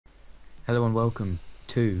Hello and welcome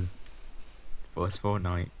to what's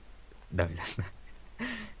Fortnite? No, that's not.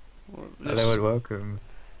 Well, Hello and welcome.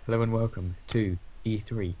 Hello and welcome to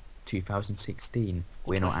E3 2016.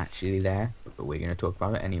 We're not actually there, but we're going to talk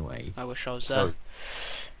about it anyway. I wish I was there. So,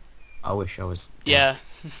 I wish I was. Yeah,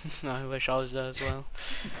 I wish I was there as well.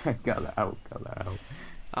 Got that out. Got that out.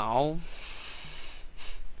 Oh.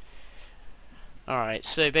 Alright,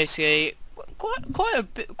 so basically, quite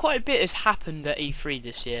a bit has happened at E3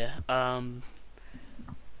 this year.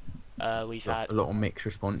 We've had A lot of mixed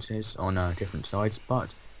responses on different sides,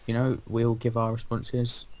 but you know we'll give our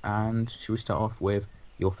responses. And should we start off with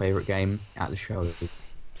your favourite game at the show?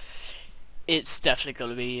 It's definitely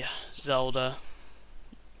gonna be Zelda.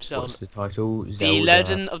 What's the title? The Zelda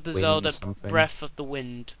Legend of the Wind Zelda something? Breath of the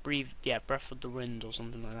Wind. Breath of the Wind or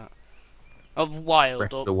something like that. Of Wild.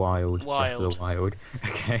 Breath or of the Wild. Breath of Wild. the Wild.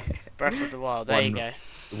 Okay. Breath of the Wild. There you go.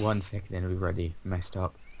 1 second and we're ready. Messed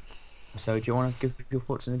up. So do you want to give your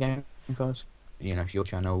thoughts on the game first? You know, it's your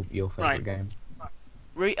channel, your favourite game.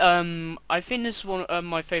 I think this is one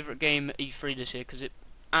my favourite game at E3 this year because it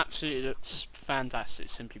absolutely looks fantastic.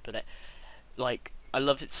 Simply put it, like I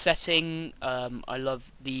love its setting. I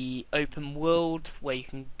love the open world where you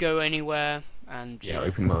can go anywhere, and Yeah,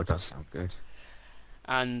 open world does sound good.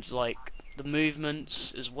 and like the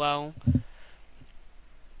movements as well.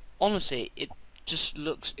 Honestly, it just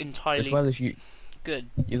looks entirely As well as you good.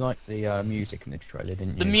 liked the music in the trailer,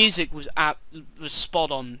 didn't you? The music was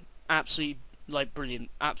spot on, absolutely like brilliant,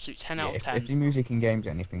 absolute 10 out of 10. If the music in games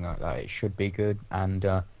or anything like that, it should be good. And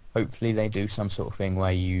hopefully they do some sort of thing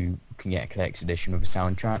where you can get a collector's edition with a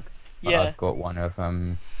soundtrack. Yeah. I've got one of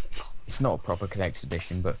it's not a proper collector's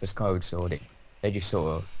edition, but for Skyward Sword, they just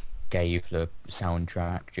sort of gave the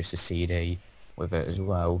soundtrack, just a CD with it as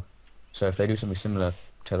well. So if they do something similar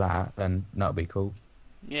to that, then that'll be cool.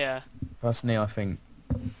 Yeah. Personally, I think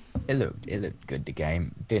it looked good. The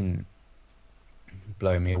game didn't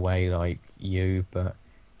blow me away like you, but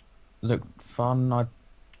looked fun.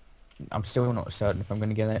 I'm still not certain if I'm going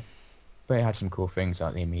to get it, but it had some cool things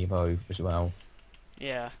like the amiibo as well.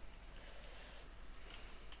 Yeah.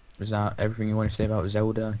 Was that everything you want to say about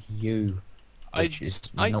Zelda U, which is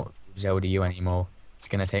not Zelda U anymore? It's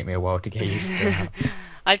going to take me a while to get used to that.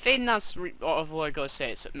 I think that's all I gotta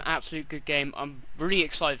say. It's an absolute good game. I'm really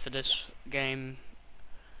excited for this game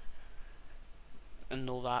and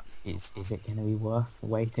all that. Is it going to be worth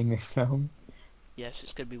waiting this film? Yes,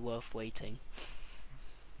 it's gonna be worth waiting.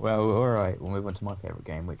 Well, alright, we'll move on to my favourite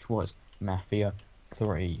game, which was Mafia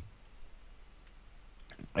 3.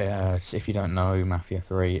 So if you don't know, Mafia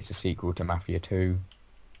 3, it's a sequel to Mafia 2,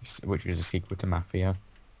 which was a sequel to Mafia.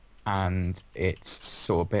 And it's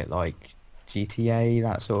sort of a bit like GTA,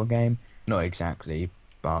 that sort of game. Not exactly,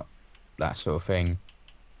 but that sort of thing.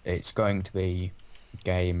 It's going to be a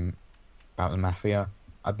game about the Mafia.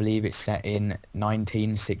 I believe it's set in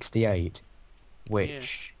 1968,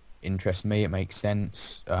 which interests me. It makes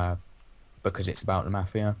sense because it's about the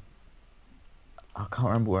Mafia. I can't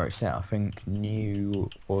remember where it's set. I think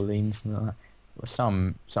New Orleans, something like that. Or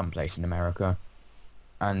some place in America.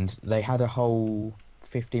 And they had a whole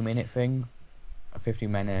 50-minute thing, a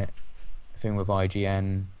 50-minute thing with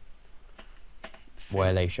IGN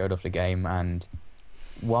where they showed off the game, and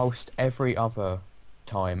whilst every other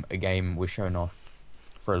time a game was shown off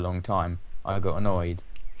for a long time, I got annoyed.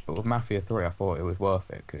 But with Mafia 3, I thought it was worth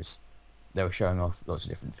it because they were showing off lots of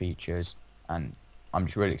different features, and I'm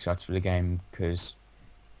just really excited for the game because,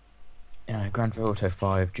 you know, Grand Theft Auto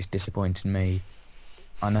 5 just disappointed me.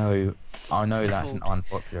 I know that's an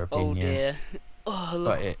unpopular opinion. Oh dear. Oh,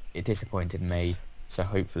 but it disappointed me. So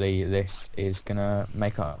hopefully this is gonna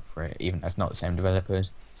make up for it. Even though it's not the same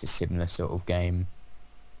developers, it's a similar sort of game,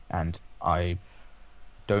 and I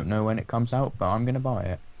don't know when it comes out, but I'm gonna buy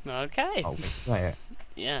it. okay. I'll wait to play it.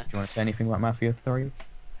 Yeah. Do you want to say anything about Mafia 3?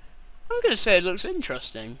 I'm gonna say it looks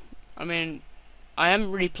interesting. I mean, I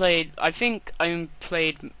haven't really played. I think I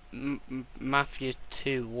played Mafia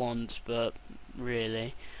 2 once, but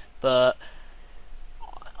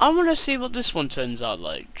I want to see what this one turns out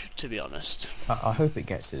like, to be honest. I hope it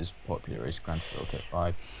gets as popular as Grand Theft Auto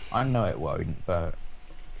 5. I know it won't, but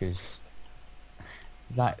because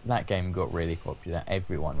that game got really popular,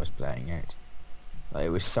 everyone was playing it. Like, it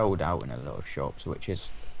was sold out in a lot of shops, which is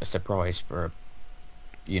a surprise for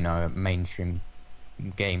a mainstream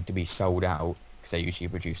game to be sold out, because they usually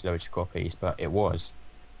produce loads of copies, but it was.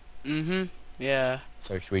 Yeah.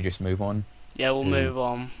 So should we just move on? Yeah, we'll move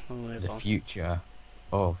on. The future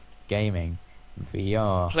of gaming,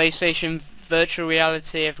 VR. PlayStation virtual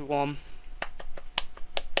reality, everyone.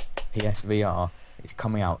 PSVR is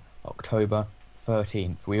coming out October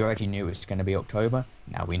 13th. We already knew it was going to be October.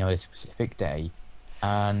 Now we know the specific day.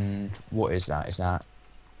 And what is that? Is that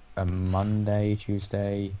a Monday,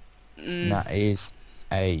 Tuesday? That is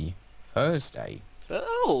a Thursday.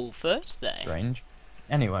 Oh, Thursday. Strange.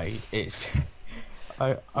 Anyway, it's...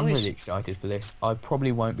 I'm really excited for this. I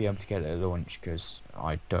probably won't be able to get it at launch because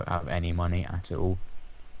I don't have any money at all.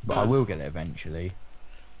 But I will get it eventually.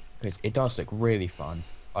 Because it does look really fun.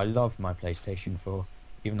 I love my PlayStation 4.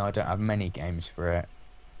 Even though I don't have many games for it.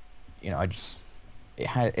 You know,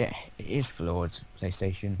 it is flawed,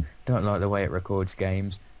 PlayStation. Don't like the way it records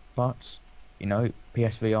games. But, you know,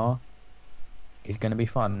 PSVR is going to be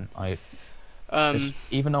fun.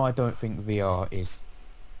 Even though I don't think VR is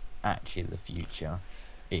actually the future,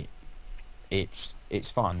 it's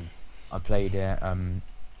fun. I played it.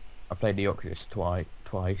 I played the Oculus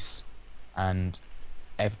twice, and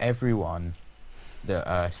everyone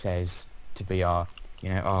that says to VR, you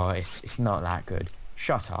know, oh, it's not that good.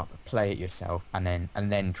 Shut up. Play it yourself, and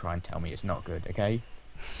then try and tell me it's not good. Okay.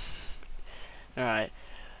 All right.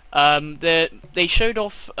 They showed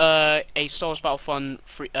off a Star Wars Battlefront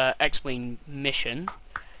X-Wing mission.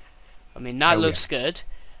 I mean, that looks good.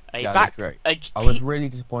 Looks great. I was really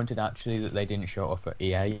disappointed actually that they didn't show it off at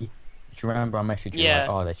EA. Do you remember I messaged you like,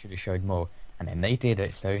 oh, they should have showed more, and then they did at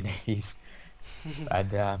Sony's,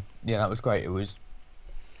 and yeah, that was great. It was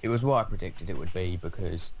what I predicted it would be,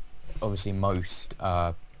 because obviously most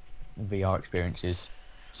VR experiences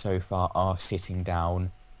so far are sitting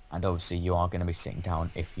down. And obviously you are going to be sitting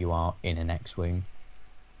down if you are in an X-Wing.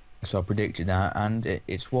 So I predicted that, and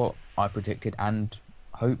it's what I predicted and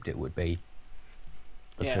hoped it would be.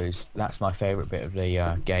 Because that's my favourite bit of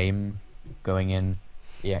the game, going in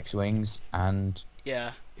the X-Wings, and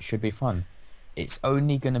it should be fun. It's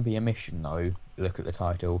only going to be a mission though, look at the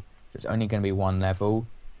title. So it's only going to be one level,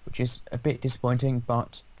 which is a bit disappointing,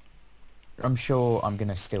 but I'm sure I'm going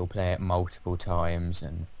to still play it multiple times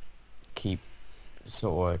and keep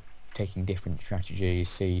sort of taking different strategies.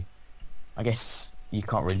 See, I guess you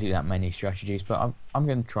can't really do that many strategies, but I'm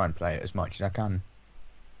going to try and play it as much as I can.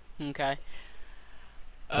 Okay.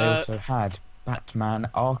 They also had Batman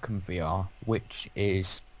Arkham VR, which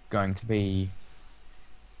is going to be,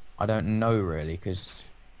 I don't know really, because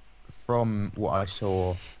from what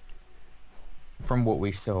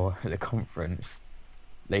we saw at the conference,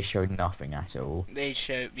 they showed nothing at all. They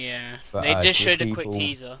showed, but, they just showed a quick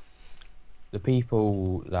teaser. The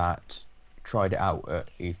people that tried it out at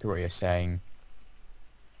E3 are saying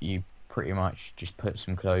you pretty much just put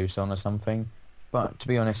some clothes on or something. But to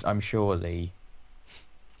be honest, I'm sure the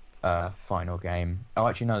final game... Oh,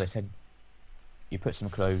 actually, no, they said you put some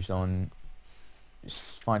clothes on,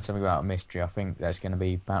 find something about a mystery. I think there's going to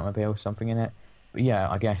be Batmobile or something in it. But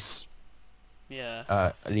yeah, I guess the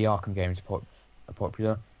Arkham games are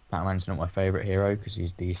popular. Batman's not my favourite hero because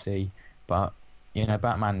he's DC, but... You know,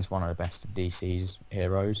 Batman's one of the best of DC's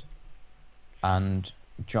heroes, and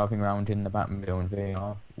driving around in the Batmobile in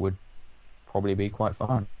VR would probably be quite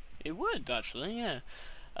fun. It would, actually, yeah.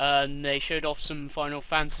 They showed off some Final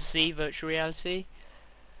Fantasy virtual reality.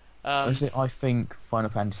 I think Final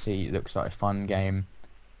Fantasy looks like a fun game,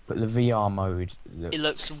 but the VR mode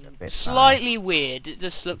looks a bit slightly weird. It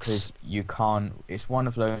just looks... Because you can't... It's one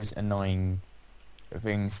of those annoying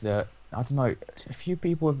things that... I don't know, a few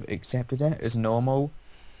people have accepted it as normal,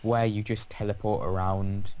 where you just teleport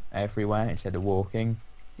around everywhere instead of walking.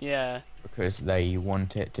 Yeah. Because they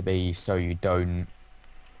want it to be so you don't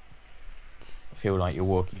feel like you're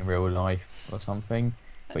walking in real life or something.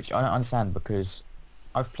 Which I don't understand, because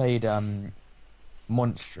I've played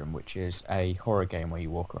Monstrum, which is a horror game where you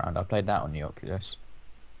walk around. I played that on the Oculus.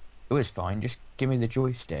 It was fine, just give me the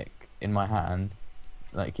joystick in my hand.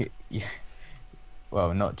 Like,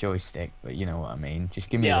 well, not joystick, but you know what I mean. Just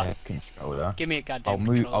give me a controller. Give me a goddamn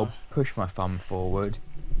controller. I'll push my thumb forward,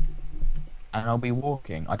 and I'll be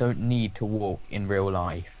walking. I don't need to walk in real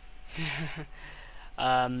life.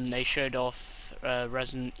 They showed off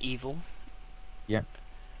Resident Evil. Yep.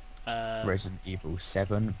 Resident Evil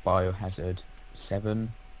 7, Biohazard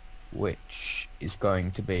 7, which is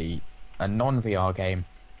going to be a non-VR game,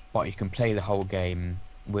 but you can play the whole game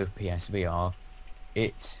with PSVR.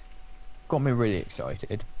 It got me really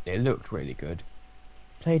excited. It looked really good.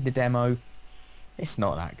 Played the demo. It's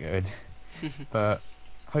not that good, but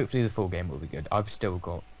hopefully the full game will be good. I've still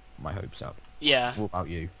got my hopes up. Yeah. What about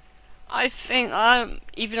you? I think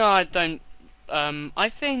even though I don't, I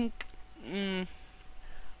think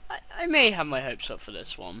I may have my hopes up for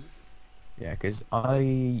this one. Yeah, because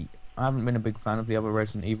I haven't been a big fan of the other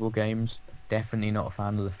Resident Evil games. Definitely not a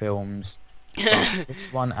fan of the films. But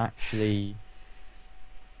this one actually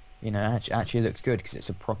you know, actually looks good because it's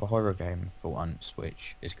a proper horror game for once,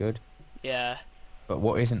 which is good. Yeah. But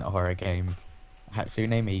what isn't a horror game?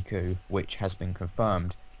 Hatsune Miku, which has been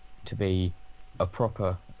confirmed to be a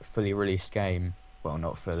proper, fully released game. Well,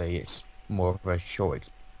 not fully. It's more of a short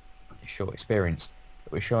experience.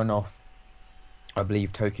 It was shown off, I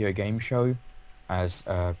believe, Tokyo Game Show as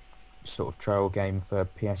a sort of trial game for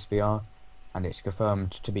PSVR, and it's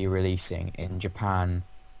confirmed to be releasing in Japan,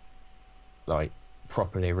 like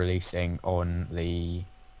properly releasing on the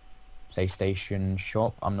PlayStation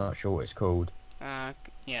shop. I'm not sure what it's called.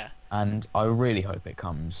 Yeah. And I really hope it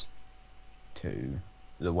comes to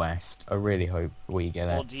the West. I really hope we get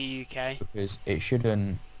Or it, the UK. because it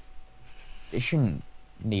shouldn't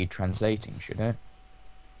need translating, should it?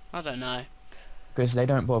 I don't know. Because they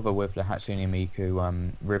don't bother with the Hatsune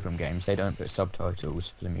Miku rhythm games. They don't put subtitles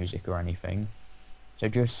for the music or anything. So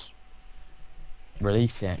just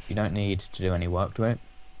release it. You don't need to do any work to it.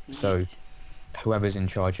 So whoever's in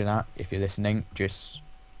charge of that, if you're listening, just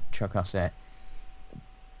chuck us it.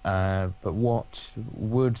 But what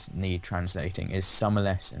would need translating is Summer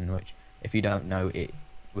Lesson, which, if you don't know, it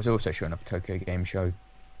was also shown off Tokyo Game Show,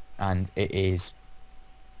 and it is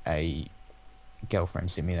a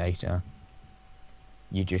girlfriend simulator.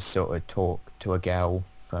 You just sort of talk to a girl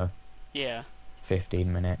for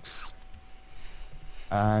 15 minutes.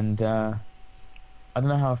 And I don't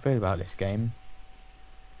know how I feel about this game.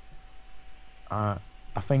 I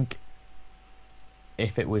think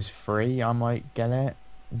if it was free, I might get it,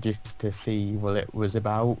 just to see what it was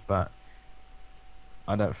about, but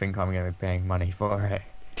I don't think I'm going to be paying money for it.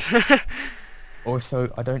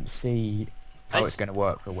 Also, I don't see how it's going to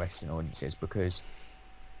work for Western audiences, because,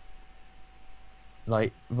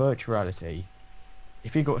 like, virtual reality,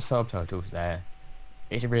 if you've got subtitles there,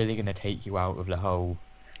 it's really going to take you out of the whole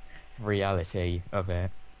reality of it,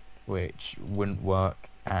 which wouldn't work,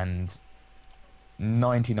 and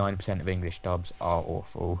 99% of English dubs are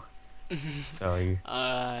awful. So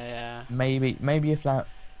yeah. maybe if that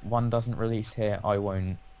one doesn't release here, I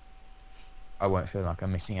won't feel like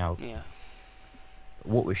I'm missing out. Yeah.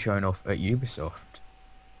 What was shown off at Ubisoft?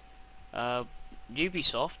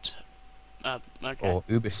 Ubisoft. Okay. Or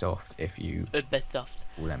Ubisoft, if you Ubisoft.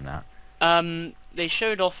 call them that. They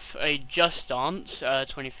showed off a Just Dance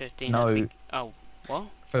 2015. No. Oh, what?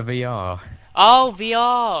 For VR. Oh,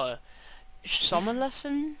 VR. Summer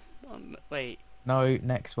Lesson. Wait. No,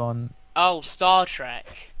 next one. Oh, Star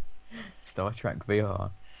Trek. Star Trek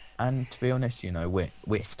VR. And to be honest, you know,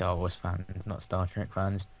 we're Star Wars fans, not Star Trek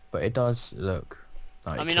fans, but it does look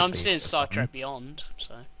like I mean, I'm seeing Star Trek Beyond,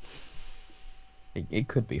 so it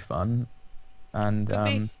could be fun. And could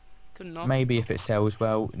be. Could not. maybe if it sells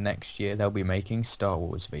well next year, they'll be making Star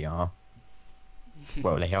Wars VR.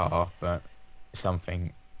 Well, they are, but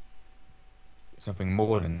something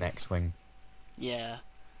more than X-Wing. Yeah.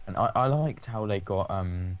 And I liked how they got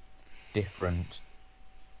different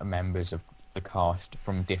members of the cast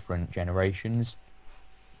from different generations,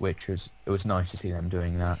 which was nice to see them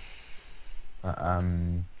doing that. But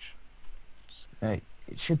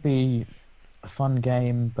it should be a fun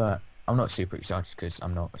game, but I'm not super excited because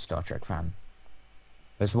I'm not a Star Trek fan.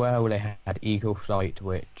 As well, they had Eagle Flight,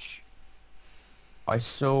 which I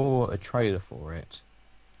saw a trailer for it,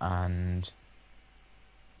 and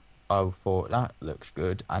I thought that looks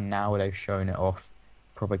good, and now they've shown it off,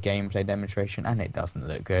 proper gameplay demonstration, and it doesn't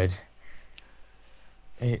look good.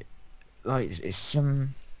 It's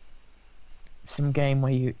some game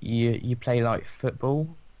where you play like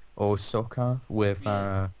football or soccer with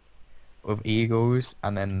eagles,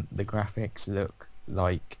 and then the graphics look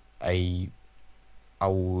like a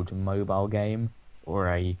old mobile game or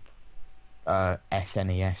a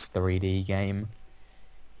SNES 3D game.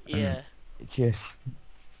 Yeah. It just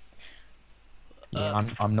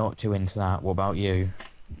I'm not too into that. What about you?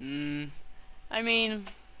 I mean,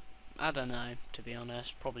 I don't know, to be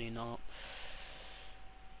honest, probably not.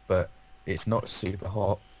 But it's not super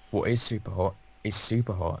hot. What is super hot is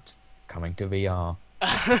Super Hot, coming to VR.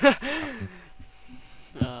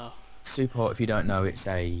 Oh. Super Hot, if you don't know, it's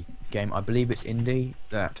a game, I believe it's indie,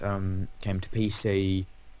 that came to PC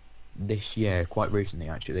this year, quite recently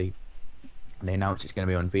actually. And they announced it's going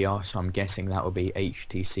to be on VR, so I'm guessing that will be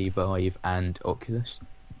HTC Vive and Oculus.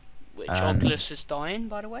 Which Oculus is dying,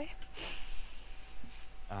 by the way.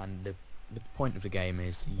 And the point of the game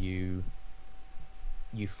is you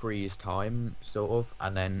freeze time, sort of,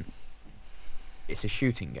 and then it's a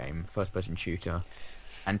shooting game, first person shooter,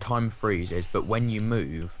 and time freezes, but when you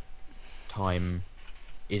move, time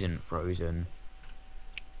isn't frozen.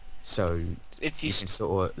 So If you can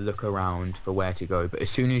sort of look around for where to go, but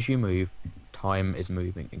as soon as you move, time is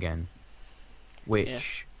moving again.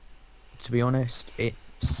 Which to be honest,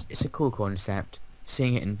 it's a cool concept.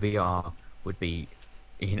 Seeing it in VR would be,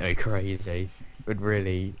 crazy. It would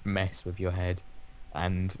really mess with your head,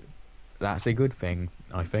 and that's a good thing,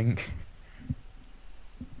 I think.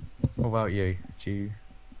 What about you? Do you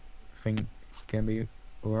think it's gonna be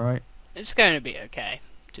alright? It's going to be okay,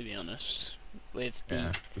 to be honest. With the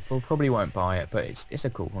Yeah, we probably won't buy it, but it's a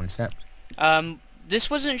cool concept. this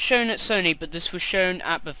wasn't shown at Sony, but this was shown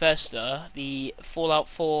at Bethesda. The Fallout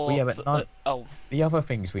 4. Well, yeah, but oh, the other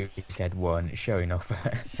things we said weren't showing off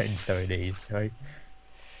in Sony's. So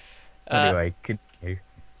anyway, continue.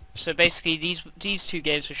 so basically, these two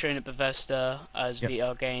games were shown at Bethesda as Yep.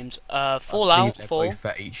 VR games. I Fallout believe they're 4 both for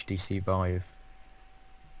HTC Vive.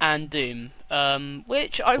 and Doom.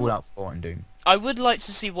 Which Fallout 4 and Doom. I would like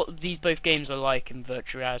to see what these both games are like in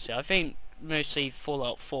virtual reality. I think mostly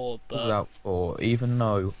Fallout 4, but Fallout 4, even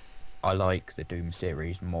though I like the Doom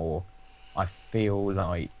series more, I feel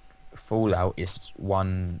like Fallout is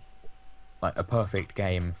a perfect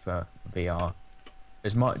game for VR.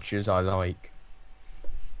 As much as I like,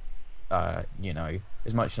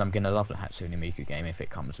 as much as I'm gonna love the Hatsune Miku game if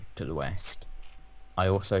it comes to the West, I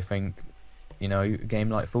also think, a game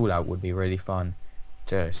like Fallout would be really fun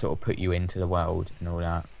to sort of put you into the world and all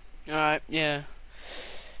that. alright, yeah.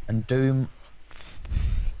 And Doom,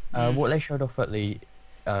 what they showed off at the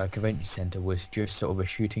convention centre was just sort of a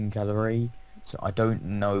shooting gallery, so I don't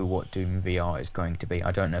know what Doom VR is going to be.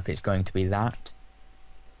 I don't know if it's going to be that,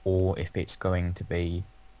 or if it's going to be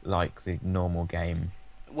like the normal game.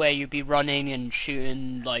 Where you'd be running and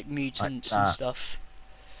shooting like mutants and stuff.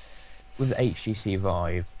 With HTC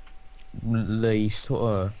Vive, the sort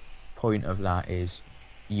of point of that is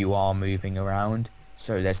you are moving around,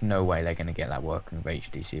 so there's no way they're going to get that working with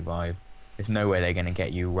HTC Vive. There's no way they're going to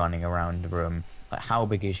get you running around the room. Like, how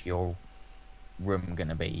big is your room going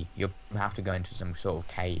to be? You'll have to go into some sort of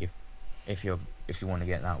cave if you want to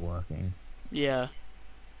get that working. Yeah.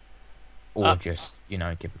 Or just, give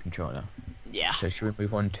a controller. Yeah. So should we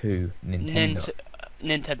move on to Nintendo?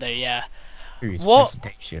 Nintendo, yeah. Whose What?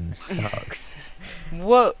 presentation sucks.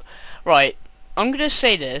 What? Right. I'm gonna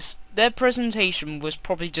say this. Their presentation was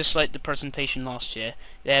probably just like the presentation last year.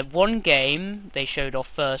 They had one game they showed off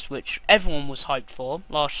first, which everyone was hyped for.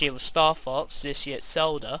 Last year was Star Fox. This year it's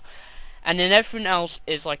Zelda. And then everything else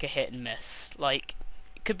is like a hit and miss. Like,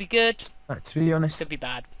 it could be good. To be honest, Could be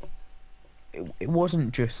bad. it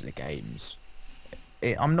wasn't just the games.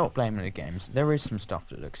 I'm not blaming the games. There is some stuff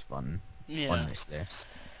that looks fun Yeah. on this list.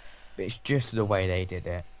 But it's just the way they did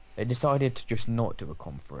it. They decided to just not do a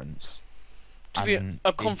conference. and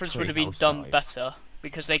A did conference would have been Treehouse done Live. better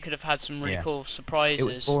because they could have had some really Yeah. cool surprises. It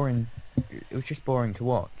was boring. It was just boring to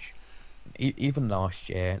watch. Even last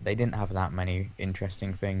year, they didn't have that many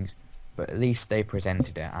interesting things. But at least they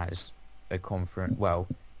presented it as a conference. Well,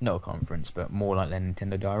 not a conference, but more like the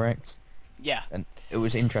Nintendo Direct. Yeah. And it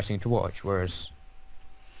was interesting to watch, whereas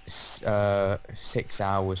 6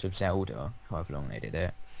 hours of Zelda, however long they did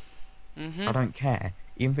it, I don't care.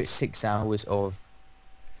 Even if it's 6 hours of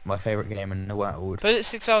my favourite game in the world, Put it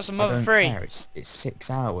 6 hours of I Mother don't 3. care. It's 6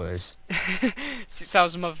 hours. 6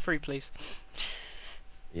 hours of Mother 3, please.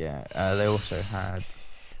 Yeah, they also had...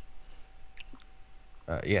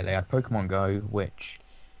 they had Pokemon Go, which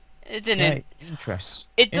It didn't. interests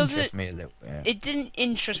doesn't- me a little bit. It didn't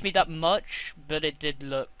interest me that much, but it did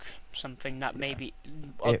look something that maybe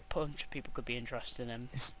a bunch of people could be interested in.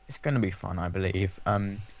 It's going to be fun, I believe.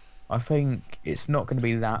 I think it's not going to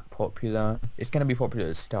be that popular. It's going to be popular at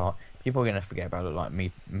the start. People are going to forget about it, like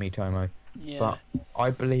Miitomo. Yeah. But I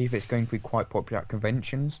believe it's going to be quite popular at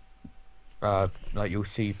conventions. Like you'll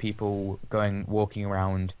see people walking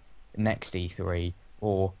around next E3,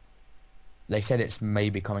 or they said it's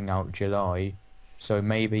maybe coming out July, so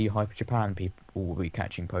maybe Hyper Japan people will be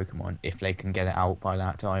catching Pokemon if they can get it out by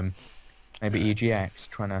that time. Maybe EGX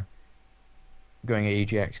going at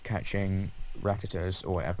EGX catching Rattatas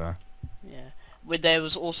or whatever. Yeah. There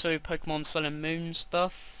was also Pokemon Sun and Moon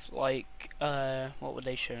stuff, like, what were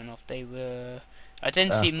they showing off? They were... I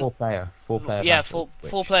didn't see... Four player yeah, battles,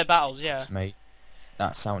 four player battles, yeah. Me.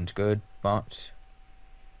 That sounds good, but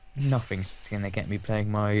nothing's gonna get me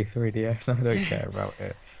playing my 3DS. I don't care about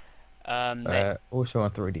it. Also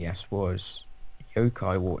on 3DS was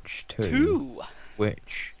Yokai Watch 2,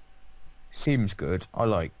 which seems good. I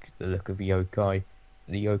like the look of the yokai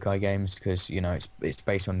games, because it's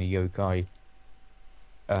based on the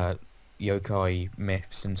yokai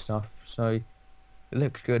myths and stuff. So it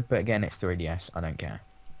looks good, but again, it's 3DS. I don't care.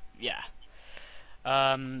 Yeah.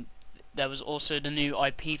 There was also the new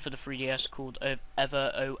IP for the 3DS called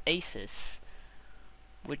Ever Oasis,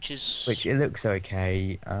 which it looks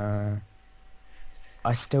okay.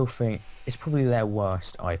 I still think it's probably their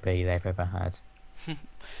worst IP they've ever had.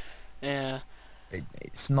 Yeah.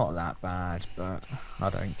 It's not that bad, but I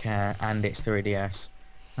don't care. And it's 3DS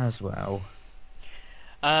as well.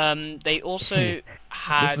 They also This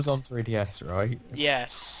had was on 3DS, right?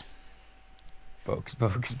 yes. Box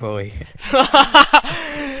Boy.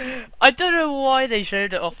 I don't know why they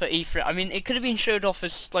showed it off at E3. I mean, it could have been showed off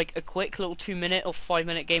as like a quick little 2 minute or 5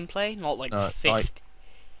 minute gameplay, not like No, 50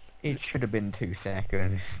 it should have been 2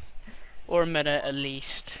 seconds. or a minute at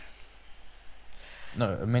least.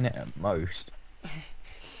 No, a minute at most.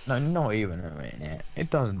 No, not even a minute. It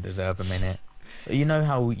doesn't deserve a minute. You know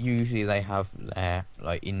how usually they have their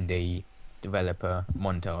like indie developer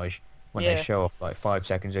montage when they Yeah. show off like 5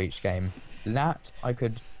 seconds each game. That I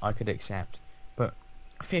could accept, but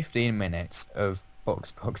 15 minutes of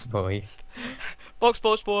Box Boy, Box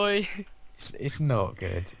Boy. it's not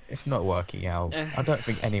good. It's not working out. I don't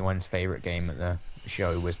think anyone's favourite game at the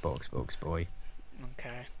show was Box Boy.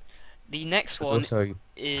 Okay. The next There's one also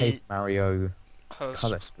is Paper Mario close.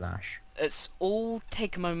 Colour Splash. It's all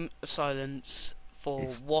take a moment of silence for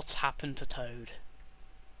It's- what's happened to Toad.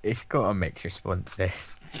 It's got a mixed response.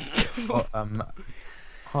 It's got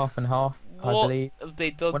half and half, I What believe. have they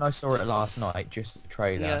done? When I saw it last night, just the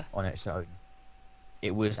trailer Yeah. on its own,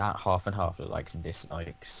 it was at half and half of likes and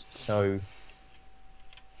dislikes. So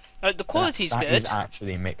The quality's that good. is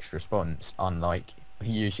actually mixed response. Unlike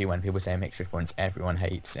usually when people say mixed response, everyone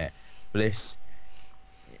hates it. But this,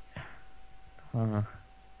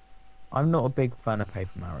 I'm not a big fan of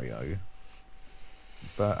Paper Mario,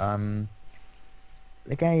 but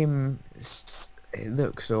the game it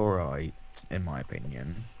looks alright in my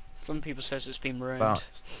opinion. Some people says it's been ruined.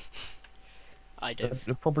 But I do.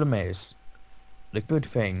 the problem is, the good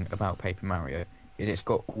thing about Paper Mario is it's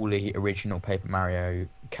got all the original Paper Mario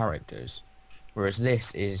characters, whereas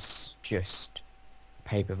this is just a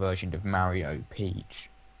paper version of Mario, Peach,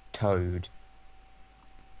 Toad,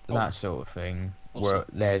 that sort of thing, where Also-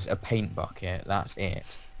 there's a paint bucket, that's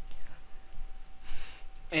it.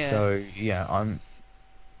 Yeah. So yeah,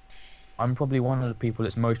 I'm probably one of the people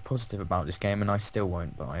that's most positive about this game, and I still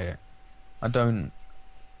won't buy it.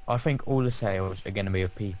 I think all the sales are going to be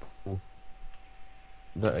of people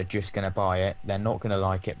that are just going to buy it. They're not going to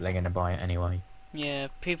like it, but they're going to buy it anyway. Yeah,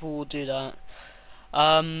 people will do that.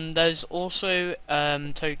 There's also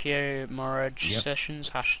Tokyo Mirage Yep. Sessions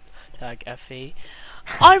 #FE.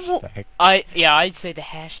 Hashtag. I'd say the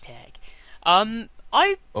hashtag.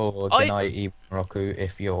 I Or I- Genai Roku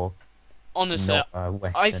if you're honestly, not a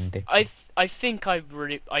Western dick. I think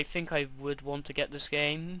I would want to get this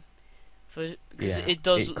game, because Yeah, it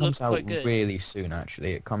does it look comes out quite good. really soon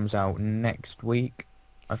actually. It comes out next week,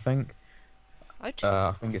 I think. I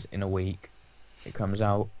think it's in a week. It comes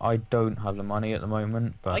out. I don't have the money at the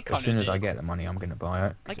moment, I but kinda as soon as do. I get the money, I'm gonna buy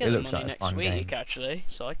it. I 'Cause get it the looks money like a next fun week game. actually,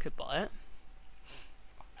 so I could buy it.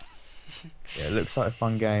 Yeah, it looks like a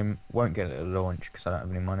fun game. Won't get it at launch because I don't have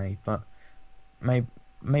any money, but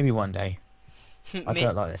maybe one day. I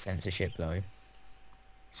don't like the censorship though.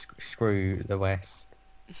 Screw the West.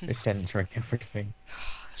 They're censoring everything.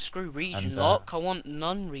 Screw region And, lock. I want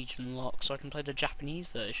non-region lock so I can play the Japanese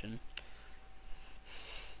version.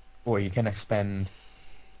 Or you're gonna spend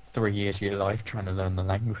 3 years of your life trying to learn the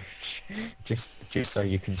language, just so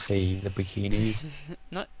you can see the bikinis.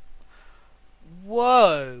 No.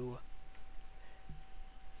 Whoa.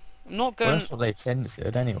 I'm not Well, going. that's what they've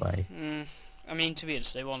censored anyway. I mean, to be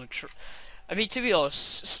honest, they want to. I mean, to be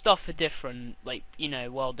honest, stuff are different. Like, you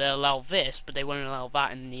know, well, they'll allow this, but they won't allow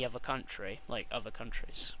that in the other country, like other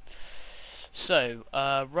countries. So,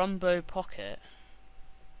 Rumbo Pocket.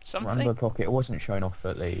 Something. Rambo Pocket wasn't shown off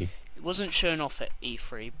at the. It wasn't shown off at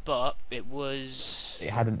E3, but it was. It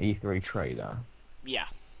had an E3 trailer. Yeah.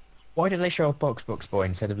 Why did they show off Box Boy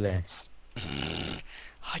instead of this?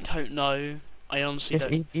 I don't know. I honestly Yes,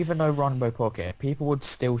 don't. even though Rambo Pocket, people would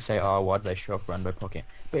still say, "Oh, why did they show off Rambo Pocket?"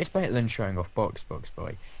 But it's better than showing off Box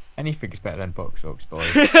Boy. Anything's better than Box Boy.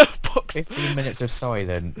 Box- 15 minutes of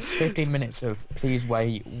silence. 15 minutes of please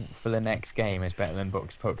wait for the next game is better than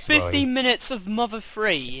Box Boy. 15 minutes of Mother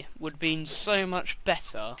 3 would have been so much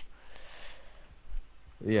better.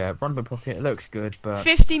 Yeah, Rambo Pocket looks good, but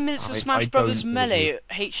 15 minutes of I Smash don't Brothers believe Melee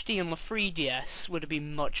HD on the 3DS would have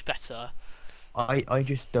been much better. I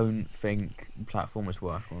just don't think platformers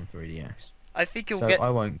work on 3DS. I think you'll So get. I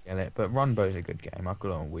won't get it, but Runbo's a good game. I've got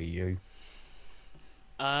it on Wii U.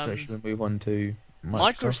 So should we move on to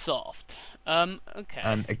Microsoft? Okay.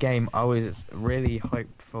 And a game I was really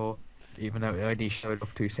hyped for, even though it only showed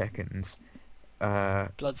off 2 seconds.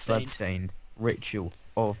 Bloodstained. Bloodstained Ritual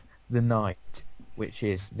of the Night. which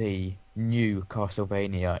is the new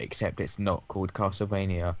Castlevania, except it's not called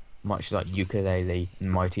Castlevania, much like Yooka-Yaylee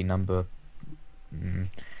and Mighty Number, mm,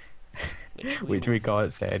 which we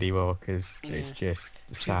can't say anymore because it's just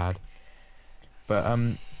sad. But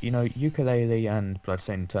you know, Yooka-Yaylee and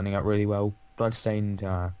Bloodstained are turning out really well. Bloodstained,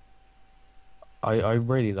 I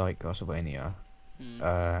really like Castlevania.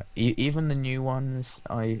 Even the new ones,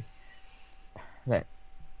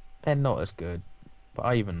 they're not as good, but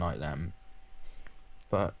I even like them.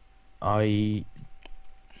 But I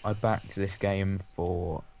backed this game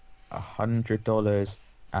for $100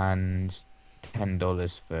 and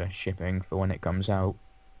 $10 for shipping for when it comes out,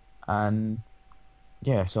 and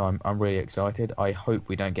yeah, so I'm really excited. I hope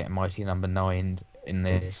we don't get Mighty Number 9 in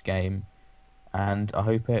this game, and I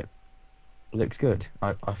hope it looks good.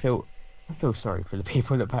 I feel sorry for the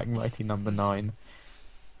people that back Mighty Number 9.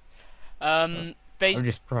 I'm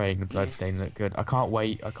just praying the Bloodstain look good. I can't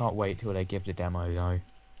wait till they give the demo though.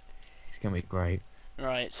 It's gonna be great.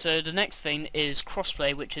 Right, so the next thing is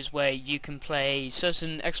crossplay, which is where you can play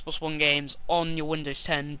certain Xbox One games on your Windows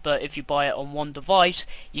 10, but if you buy it on one device,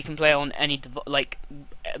 you can play on any like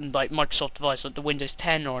Microsoft device, like the Windows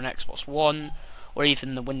 10 or an Xbox One, or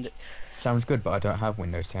even the Windows. Sounds good, but I don't have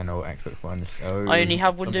Windows 10 or Xbox One, so I only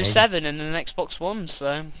have Windows 7 and an Xbox One,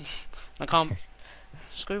 so I can't.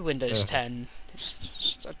 Screw Windows 10.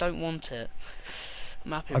 I don't want it.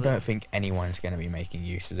 I'm happy with don't think anyone's going to be making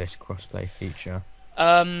use of this crossplay feature.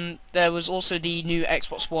 There was also the new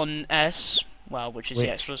Xbox One S, well, which is the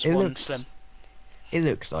Xbox One Slim. It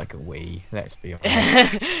looks like a Wii, let's be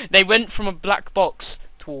honest. They went from a black box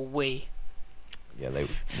to a Wii. Yeah,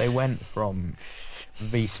 they went from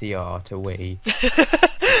VCR to Wii.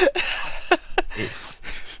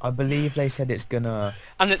 I believe they said it's gonna...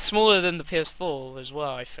 And it's smaller than the PS4 as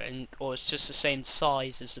well, I think, or it's just the same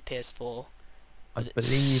size as the PS4. I believe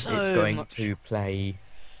it's going to play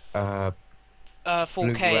 4K.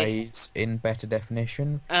 Blu-rays in better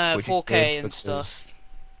definition, which 4K and stuff.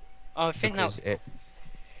 Oh, I think that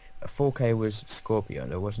 4K was Scorpio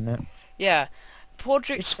though, wasn't it? Yeah.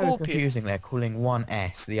 Project it's Scorpio. So confusing. They're calling one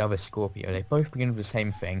S, the other Scorpio. They both begin with the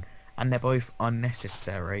same thing, and they're both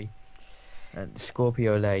unnecessary. And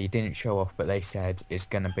Scorpio they didn't show off, but they said it's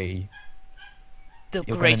gonna be the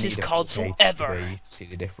greatest console ever. To see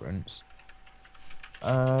the difference.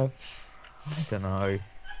 I don't know.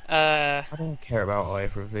 I don't care about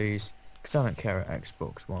either of these because I don't care at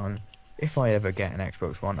Xbox One. If I ever get an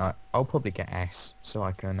Xbox One, I'll probably get S so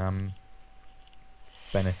I can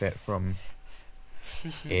benefit from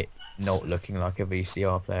it not looking like a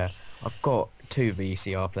VCR player. I've got 2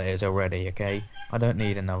 VCR players already. Okay, I don't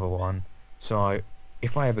need another one. So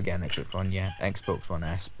if I ever get an Xbox One, yeah, Xbox One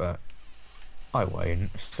S, but I won't.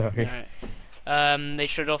 So right. They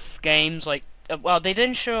showed off games like. Well, they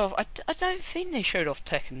didn't show off. I don't think they showed off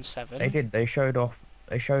Tekken 7. They did. They showed off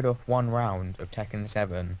one round of Tekken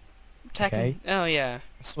 7. Tekken. Okay? Oh yeah.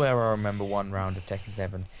 I swear I remember one round of Tekken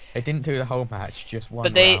 7. They didn't do the whole match, just one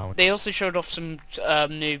round. But they also showed off some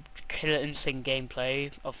new Killer Instinct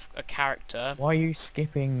gameplay of a character. Why are you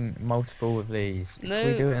skipping multiple of these? No.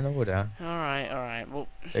 Can we do it in order? Alright. Well.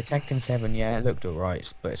 So Tekken 7, yeah, it looked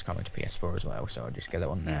alright, but it's coming to PS4 as well, so I'll just get it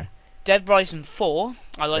on there. Dead Rising 4.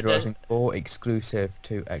 I like Dead Rising 4 exclusive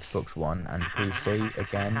to Xbox One and PC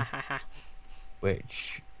again,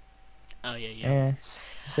 which. Oh yeah. Yes,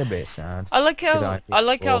 it's a bit sad. I like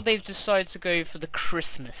how they've decided to go for the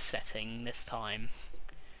Christmas setting this time.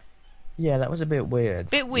 Yeah, that was a bit weird.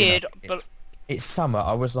 But it's summer.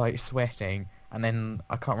 I was like sweating, and then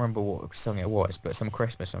I can't remember what song it was, but some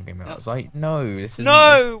Christmas song came out. I was like, no, this is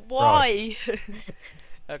no. Why?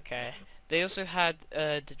 Okay. They also had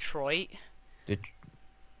Detroit. Detroit?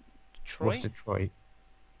 What's Detroit?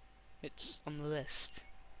 It's on the list.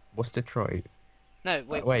 What's Detroit? No,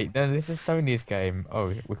 wait. Wait, no, this is Sony's game.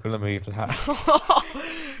 Oh, we're gonna move that.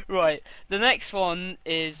 Right. The next one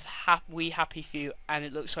is We Happy Few, and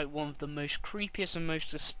it looks like one of the most creepiest and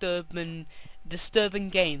most disturbing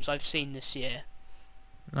games I've seen this year.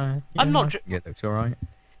 No, I'm not. It looks alright.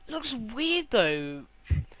 It looks weird though.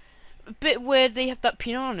 A bit weird. They have that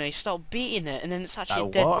piano. They start beating it, and then it's actually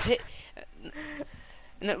a dead pit.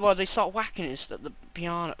 And then, well, they start whacking it. The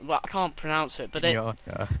piano. Well, I can't pronounce it, but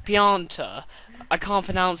Pianta. I can't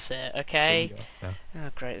pronounce it. Okay. Pianta. Oh,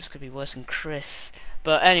 great. This could be worse than Chris.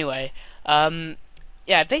 But anyway,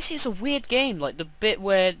 yeah. Basically, it's a weird game. Like the bit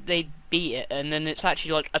where they beat it, and then it's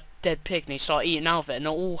actually like a dead pig, and they start eating out of it, and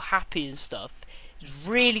they're all happy and stuff. It's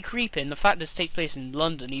really creepy, and the fact this takes place in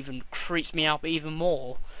London even creeps me out even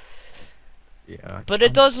more. Yeah. But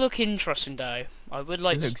it does look interesting, though. I would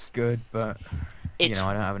like. It looks good, but you know,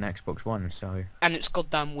 I don't have an Xbox One, so. And it's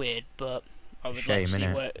goddamn weird, but I would like Shame, to see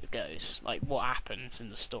innit? where it goes, like what happens in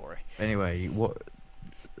the story. Anyway, what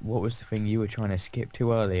was the thing you were trying to skip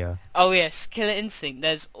to earlier? Oh yes, Killer Instinct.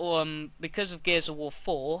 There's because of Gears of War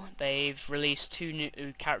 4, they've released 2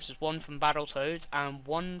 new characters, one from Battletoads and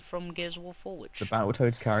one from Gears of War 4, The which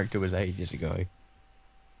Battletoads character was ages ago.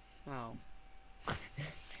 oh,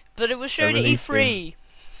 but it was They're shown at releasing- E3.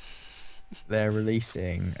 They're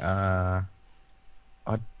releasing, I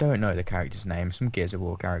don't know the character's name, some Gears of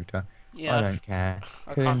War character. Yeah, I don't care.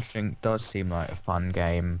 I Killer can't- Instinct does seem like a fun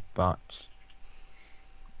game, but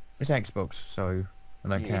it's Xbox, so I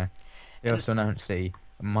don't Yeah. care. They And- also announced the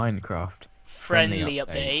Minecraft friendly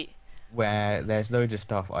update. where there's loads of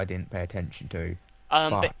stuff I didn't pay attention to, But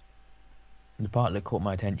but the part that caught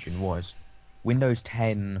my attention was Windows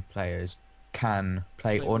 10 players can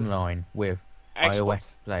play Play with online with Xbox, iOS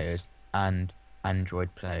players and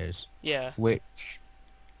Android players, yeah, which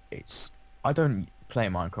I don't play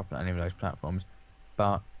Minecraft on any of those platforms,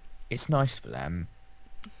 but it's nice for them.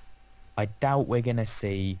 I doubt we're gonna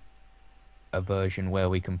see a version where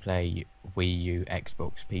we can play Wii U,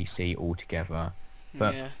 Xbox, PC all together,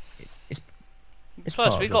 but yeah. it's Plus,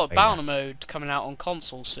 part we of got the Battle mode coming out on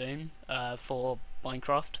console soon for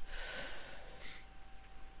Minecraft.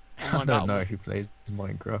 On my I don't Battle know mode. who plays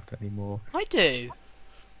Minecraft anymore. I do.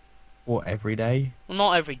 What, every day? Well,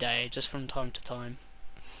 not every day, just from time to time.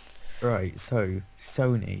 Right, so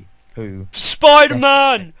Sony, who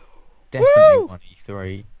Spider-Man! definitely Woo! won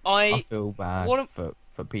E3. I I feel bad what for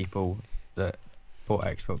people that bought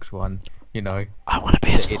Xbox One. You know, want a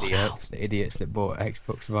the idiots that bought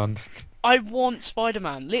Xbox One. I want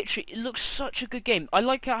Spider-Man. Literally, it looks such a good game. I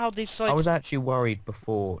like how they I decided. was actually worried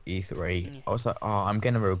before E3. Mm. I was like, oh, I'm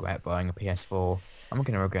gonna regret buying a PS4. I'm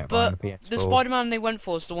gonna regret buying But a PS4. the Spider-Man they went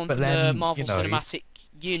for is the one But from the then, Marvel you know- Cinematic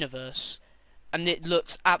Universe, and it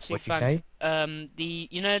looks absolutely What'd you say?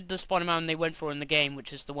 fantastic. You know the Spider-Man they went for in the game,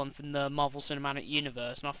 which is the one from the Marvel Cinematic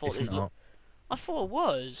Universe, and I thought It's not. I thought it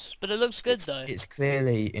was, but it looks good though. It's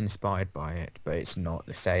clearly inspired by it, but it's not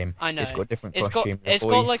the same. I know. It's got a different It's costume.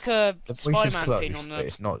 got like a The voice is Spider-Man thing close, on but the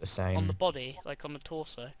it's not the same. body, like on the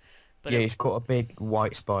torso. But yeah, it, he's got a big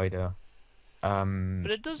white spider. but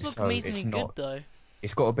it does look so amazingly it's good not. though.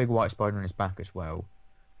 It's got a big white spider on his back as well,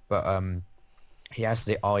 but he has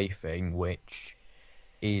the eye thing, which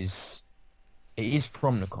is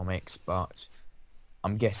from the comics, but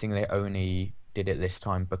I'm guessing they only did it this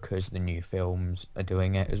time because the new films are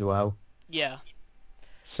doing it as well. Yeah.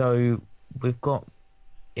 So we've got.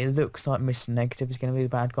 It looks like Mr. Negative is going to be the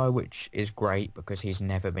bad guy, which is great because he's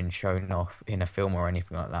never been shown off in a film or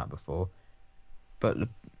anything like that before. But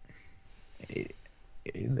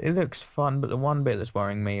it looks fun, but the one bit that's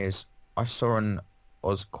worrying me is I saw an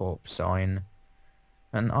Oscorp sign,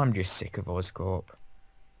 and I'm just sick of Oscorp.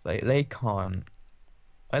 They can't.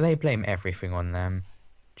 They blame everything on them.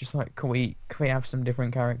 Just like, can we have some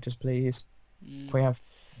different characters, please? Mm. Can we have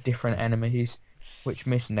different enemies? Which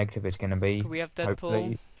Mr. Negative is going to be? Could we have Deadpool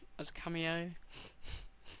hopefully. as a cameo?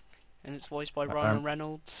 And it's voiced by Ryan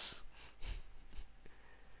Reynolds.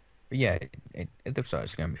 But yeah, it looks like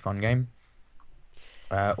it's going to be a fun game.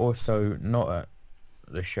 Also, not at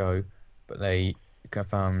the show, but they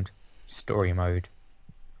confirmed story mode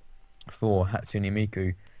for Hatsune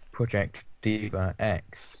Miku Project Diva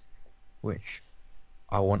X, which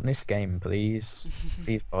I want this game, please.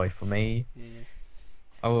 Please buy for me. Yeah.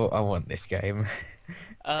 I want this game.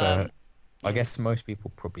 But I guess most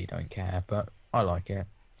people probably don't care, but I like it.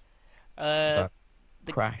 the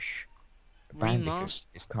Crash Bandicoot remastered.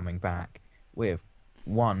 is coming back with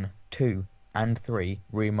 1, 2, and 3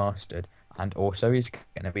 remastered, and also is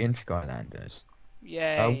going to be in Skylanders.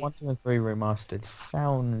 Yay. 1, 2, and 3 remastered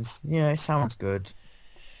it sounds good,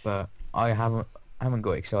 but I haven't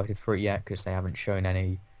got excited for it yet because they haven't shown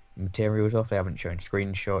any materials off. They haven't shown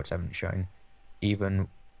screenshots. Haven't shown even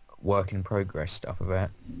work in progress stuff of it.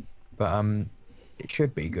 But it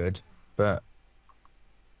should be good. But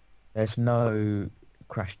there's no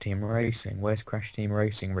Crash Team Racing. Where's Crash Team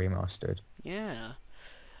Racing remastered? Yeah.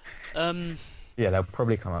 Yeah, they'll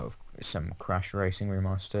probably come out with some Crash Racing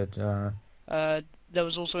remastered. There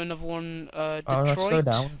was also another one, Detroit. Oh, no, slow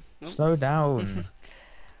down. Oh. Slow down.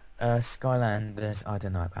 Skylanders. I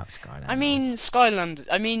don't know about Skylanders.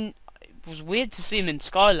 I mean, it was weird to see him in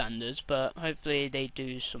Skylanders, but hopefully they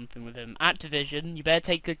do something with him. Activision, you better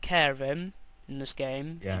take good care of him in this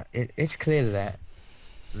game. Yeah, it's clear that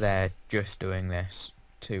they're just doing this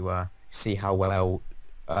to see how well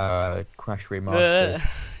Crash Remastered.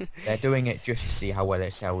 They're doing it just to see how well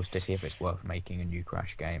it sells, to see if it's worth making a new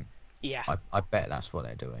Crash game. Yeah. I bet that's what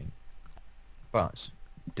they're doing. But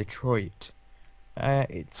Detroit,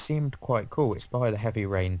 it seemed quite cool. It's by the Heavy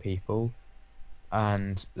Rain people,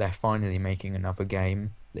 and they're finally making another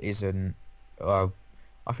game that isn't. Uh,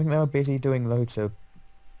 I think they were busy doing loads of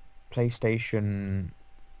PlayStation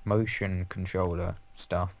motion controller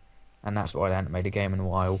stuff, and that's why they hadn't made a game in a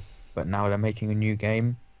while. But now they're making a new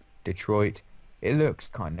game, Detroit. It looks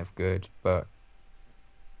kind of good, but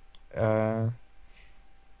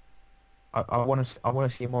I want to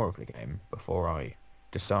see more of the game before I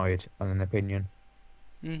decide on an opinion.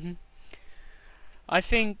 Mhm. I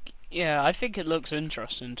think, yeah, I think it looks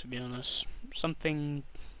interesting, to be honest. Something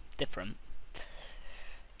different.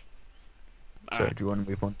 So do you want to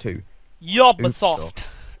move on to Ubisoft.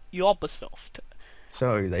 Ubisoft.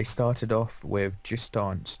 So they started off with Just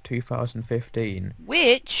Dance 2015.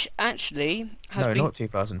 Which actually has No, been not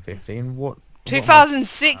 2015. What?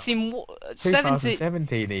 2016, 17.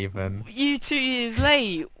 2017 even. You 2 years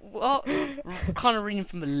late. What? Kind of reading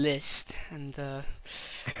from a list, and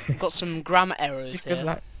got some grammar errors Just here.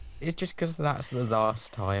 because it's just because that's the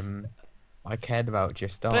last time I cared about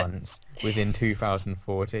Just Dance was in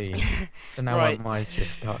 2014. So now Right. I might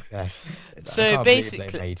just start there. So I can't believe basically-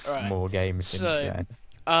 they made right. more games since So-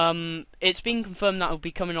 then. It's been confirmed that will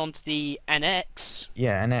be coming onto the NX.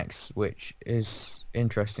 Yeah, NX, which is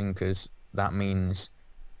interesting because that means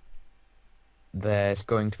there's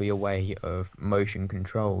going to be a way of motion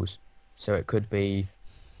controls. So it could be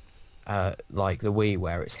like the Wii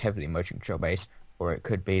where it's heavily motion control based, or it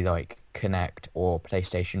could be like Kinect or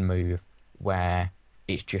PlayStation Move where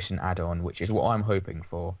it's just an add-on, which is what I'm hoping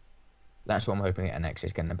for. That's what I'm hoping NX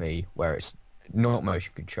is going to be, where it's not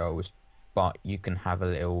motion controls, but you can have a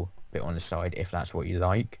little bit on the side if that's what you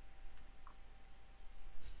like.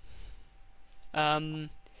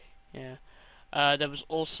 Yeah. There was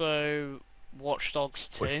also Watch Dogs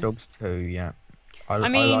 2. Watch Dogs 2, yeah. I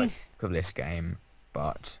mean- like this game,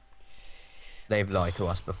 but they've lied to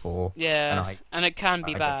us before. Yeah, and it can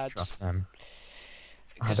be I bad. don't trust them.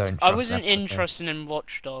 I 'Cause don't I trust wasn't them. interested in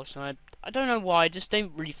Watch Dogs, and I don't know why. I just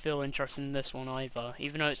don't really feel interested in this one either,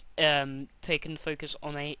 even though it's taken focus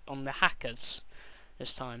on the hackers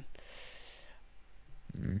this time.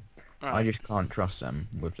 I Right. just can't trust them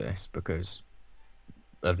with this because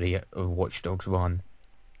of Watch Dogs 1.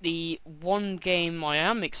 The one game I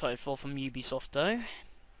am excited for from Ubisoft though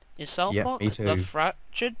is South Yep, Park: me The too.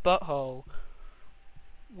 Fractured Butthole.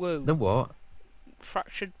 Whoa. The what?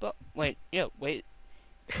 Fractured butt. Wait. Yeah. Wait.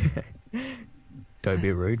 Don't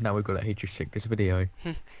be rude. Now we've got to hate you check this video.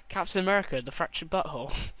 Captain America: The Fractured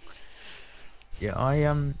Butthole. Yeah,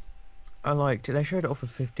 I liked it. They showed it off for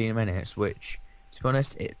 15 minutes, which, to be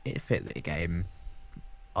honest, it fit the game.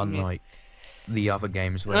 Unlike the other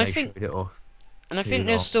games where And I they think- showed it off. And I too think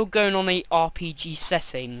they're long. still going on a RPG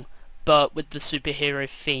setting, but with the superhero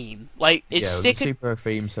theme. Like it's Yeah, with sticking. the super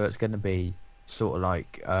theme, so it's going to be sort of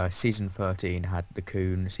like season 13 had the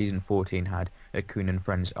Coon, season 14 had a Coon and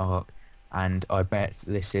Friends arc, and I bet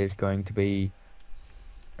this is going to be.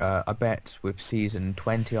 I bet with season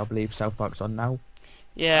 20, I believe South Park's on now. I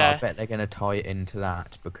Yeah. bet they're going to tie it into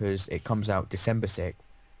that because it comes out December 6th,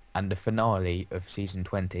 and the finale of season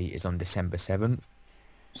 20 is on December 7th.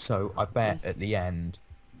 So I bet at the end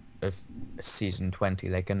of season 20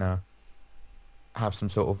 they're going to have some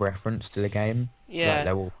sort of reference to the game. Yeah. Like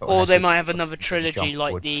they will put Or a they super might have jump another trilogy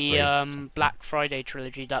like towards the three or something. Black Friday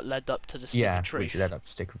trilogy that led up to the Stick Yeah, of Truth which led up to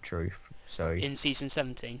Stick of Truth. So in season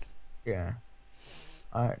 17. yeah,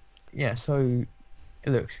 yeah. So it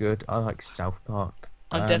looks good. I like South Park.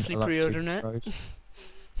 I'm and definitely I like pre-ordering it. superheroes.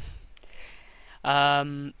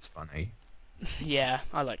 It's funny. Yeah,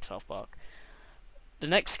 I like South Park. The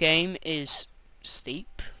next game is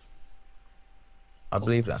Steep. I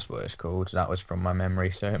believe that's what it's called. That was from my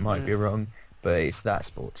memory, so it might be Mm. wrong. But it's that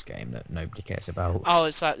sports game that nobody cares about. Oh,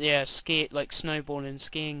 it's that like snowboarding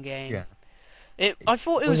skiing game. Yeah. I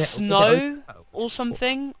thought it was Was Snow it or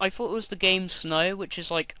something. I thought it was the game Snow, which is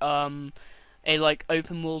like a like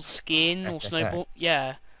open world skiing or SSX. snowboard.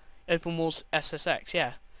 Yeah, open world SSX.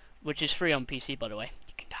 Yeah, which is free on PC, by the way.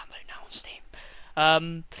 You can download now on Steam.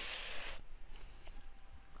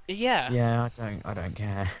 Yeah. Yeah, I don't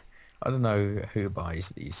care. I don't know who buys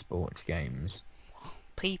these sports games.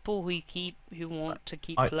 People who want to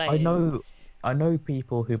keep I playing. know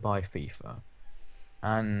people who buy FIFA,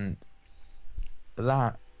 and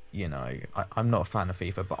that, you know, I'm not a fan of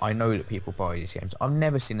FIFA, but I know that people buy these games. I've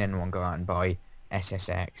never seen anyone go out and buy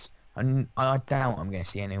SSX, and I doubt I'm going to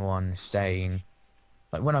see anyone saying,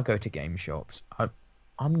 like when I go to game shops,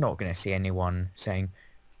 I'm not going to see anyone saying,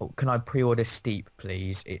 oh, can I pre-order Steep,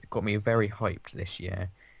 please? It got me very hyped this year.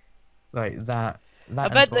 Like that. I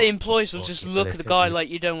and bet the Box employees will Sports just are look at the guy literally- like,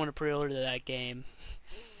 you don't want to pre-order that game.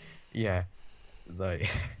 Yeah, like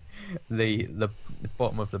the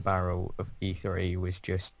bottom of the barrel of E3 was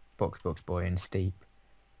just Box Boy and Steep.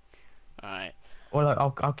 Alright.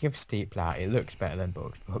 Well, I'll give Steep that. It looks better than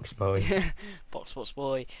Box Boy. Box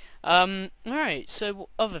Boy. Alright, so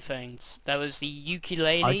other things. There was the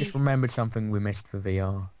ukulele. I just remembered something we missed for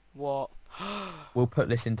VR. What? We'll put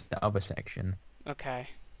this into the other section. Okay.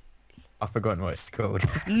 I've forgotten what it's called.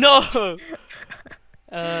 No!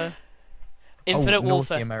 Infinite Naughty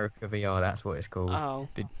Warfare. America VR, that's what it's called. Oh.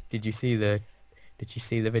 Did you see the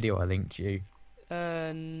video I linked you?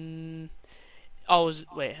 Wait,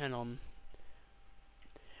 hang on.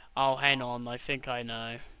 Oh, hang on, I think I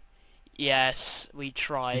know. Yes, we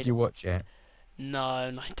tried. Did you watch it? No,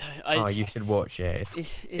 I don't. Oh, you should watch it.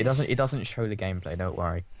 It doesn't show the gameplay, don't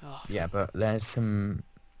worry. Oh, Yeah, but there's some...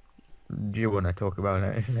 Do you want to talk about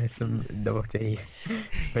it? There's some naughty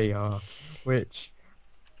VR, which...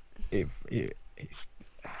 It's...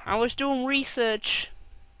 I was doing research.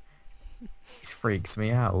 It freaks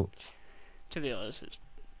me out. To be honest, it's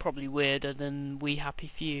probably weirder than We Happy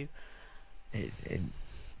Few.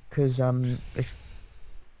 Because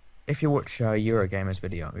if you watch Eurogamer's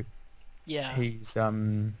video, Yeah. he's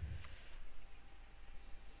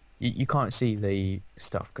you can't see the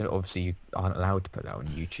stuff because obviously you aren't allowed to put that on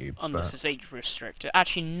YouTube. Unless it's age restricted.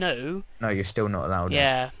 Actually, no. No, you're still not allowed.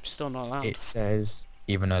 Yeah, still not allowed. It says,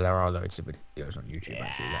 even though there are loads of videos on YouTube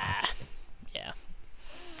actually. Yeah.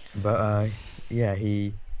 But yeah,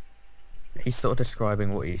 he's sort of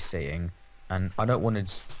describing what he's seeing, and I don't want to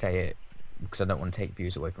say it because I don't want to take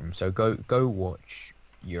views away from him. So go watch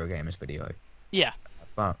Eurogamer's video. Yeah.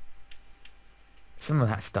 But some of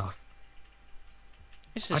that stuff,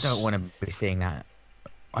 I don't want to be seeing that.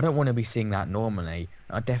 I don't want to be seeing that normally.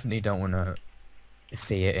 I definitely don't want to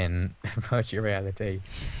see it in virtual reality.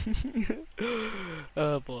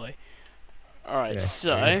 Oh boy. Alright, Yeah,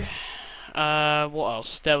 so... what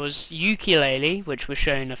else? There was Yooka-Yaylee, which was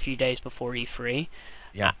shown a few days before E3.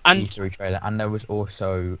 Yeah, and E3 trailer. And there was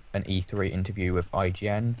also an E3 interview with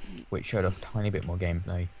IGN, which showed off a tiny bit more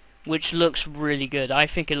gameplay. Which looks really good. I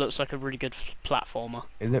think it looks like a really good platformer.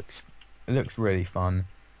 It looks really fun.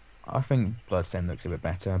 I think Bloodstain looks a bit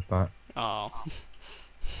better, but Oh.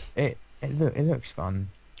 it looks fun.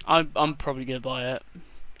 I'm probably gonna buy it.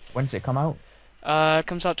 When does it come out? It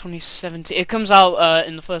comes out 2017. It comes out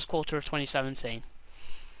in the first quarter of 2017.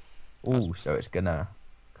 Ooh, so it's gonna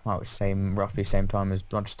come out roughly same time as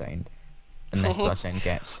Bloodstained, unless Bloodstained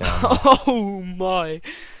gets Oh my!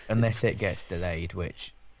 unless it gets delayed,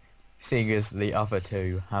 which, seeing as the other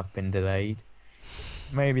two have been delayed,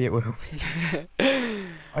 maybe it will.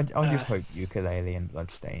 I just hope Yooka-Yaylee and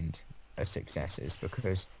Bloodstained are successes,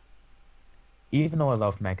 because even though I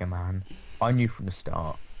love Mega Man, I knew from the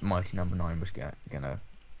start Mighty Number 9 was gonna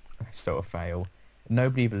sort of fail.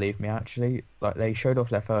 Nobody believed me, actually. Like, they showed off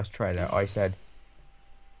their first trailer. I said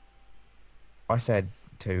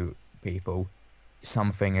to people,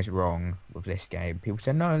 something is wrong with this game. People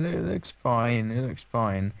said, no, it looks fine, it looks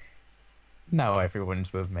fine. Now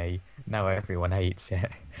everyone's with me. Now everyone hates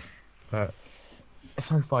it. But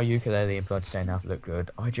so far, Yooka-Yaylee and Bloodstained have looked good.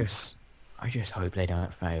 I just hope they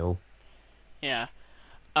don't fail. Yeah.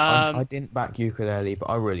 I didn't back Yooka-Yaylee, but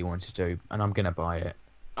I really wanted to, and I'm gonna buy it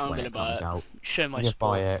when it comes out. Show my I'm gonna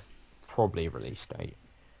support. buy it, probably release date.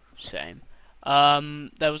 Same.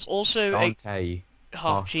 There was also Dante, a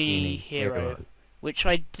Half Genie Hero, which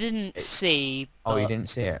I didn't see. Oh, you but didn't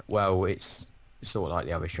see it? Well, it's sort of like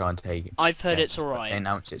the other Shantae. I've heard it's They alright.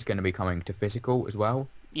 announced it's going to be coming to physical as well.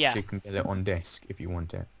 Yeah. So you can get it on disc if you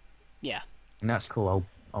want it. Yeah. And that's cool.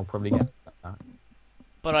 I'll probably get that.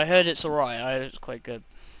 But I heard it's alright. I heard it's quite good.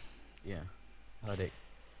 Yeah. Heard it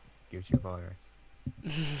gives you a virus.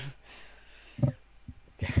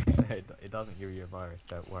 It doesn't give you a virus.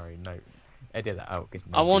 Don't worry. No, edit that out.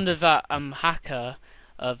 I wonder if that hacker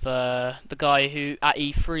of the guy who at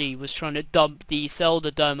E3 was trying to dump the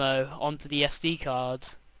Zelda demo onto the SD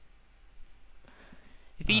cards.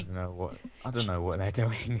 If he I don't know what they're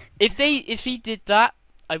doing. if he did that,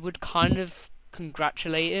 I would kind of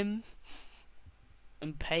congratulate him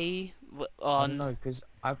and pay on. No, because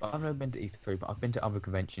I've never been to E3, but I've been to other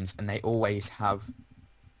conventions, and they always have.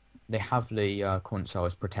 They have the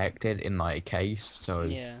consoles protected in like a case, so.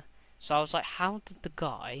 Yeah. So I was like, how did the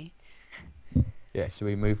guy? Yeah. So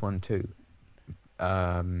we move on to.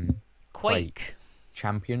 Quake.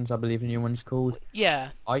 Champions, I believe the new one's called. Yeah.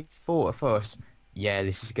 I thought at first, yeah,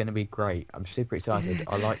 this is gonna be great. I'm super excited.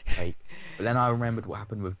 I like Quake, but then I remembered what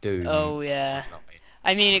happened with Doom. Oh yeah.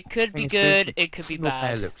 I mean, it could be good. It could be Single player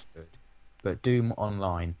bad. looks good, but Doom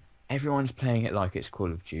Online, everyone's playing it like it's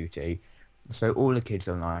Call of Duty. So all the kids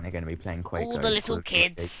online are going to be playing Quake All the Call little of Duty.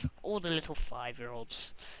 kids, all the little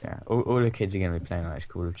 5-year-olds. Yeah, all the kids are going to be playing like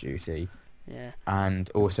Call of Duty. Yeah. And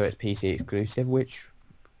also it's PC exclusive, which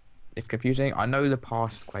is confusing. I know the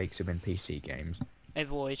past Quakes have been PC games,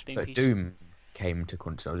 They've always been but PC. Doom came to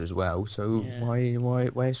console as well. So Yeah.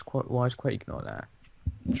 why is Quake not there?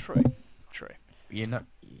 True. You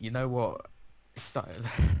know what? So,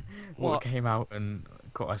 what What? came out and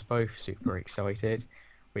got us both super excited,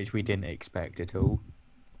 which we didn't expect at all.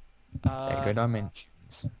 Lego Dimensions.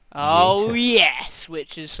 Oh Year yes,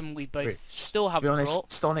 which is something we both Which, still To be haven't honest,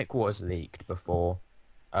 brought. Sonic was leaked before.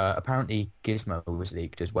 Apparently Gizmo was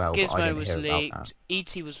leaked as well, but I Gizmo didn't was hear about that. leaked.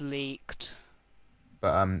 E.T. was leaked.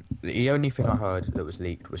 But the only thing I heard that was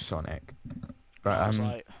leaked was Sonic. But I was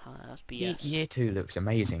like, oh, that's BS. Year 2 looks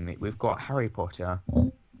amazing. We've got Harry Potter.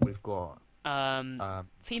 We've got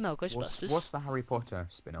Female Ghostbusters. what's the Harry Potter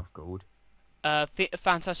spin-off called?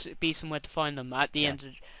 Fantastic Beasts and Where to Find Them. At the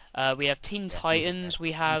end of, we have Teen Titans.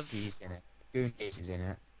 We have. He's in it. Goonies is in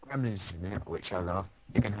it. Gremlins is in it, which I love.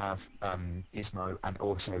 You can have Gizmo and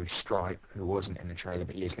also Stripe, who wasn't in the trailer,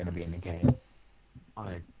 but he is going to be in the game.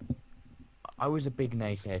 I was a big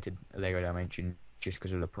naysayer to Lego Dimension just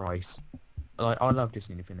because of the price. Like, I love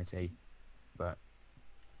Disney Infinity, but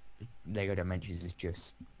Lego Dimensions is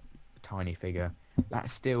just a tiny figure. I'm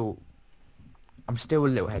still a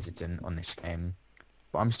little hesitant on this game,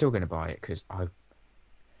 but I'm still going to buy it because I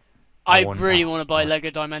want really that. want to buy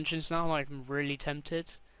Lego Dimensions now. Like, I'm really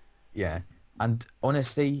tempted. Yeah, and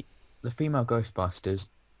honestly, the female Ghostbusters,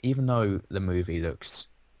 even though the movie looks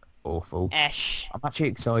awful, Esh. I'm actually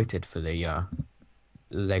excited for the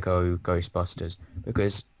Lego Ghostbusters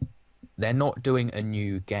because they're not doing a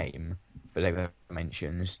new game for Lego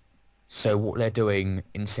Dimensions. So what they're doing,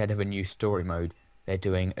 instead of a new story mode, they're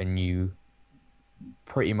doing a new,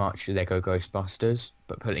 pretty much Lego Ghostbusters,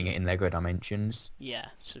 but putting it in Lego Dimensions. Yeah,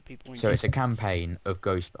 so people. So it's a campaign of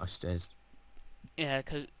Ghostbusters, Yeah,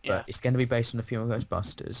 cause but it's going to be based on the female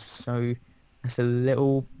Ghostbusters. So it's a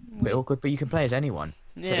little bit awkward, but you can play as anyone.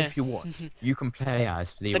 So Yeah. if you want, you can play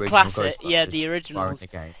as the The original classic, Ghostbusters. yeah, the who are in originals. the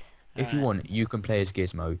game. If you want, you can play as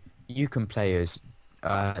Gizmo. You can play as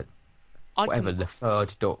whatever, the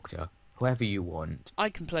third Doctor. Whoever you want. I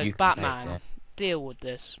can play you as can play Batman. as it. Deal with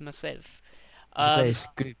this myself. You can play as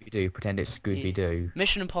Scooby-Doo. Pretend it's Scooby-Doo.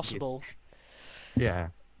 Mission Impossible. Yeah.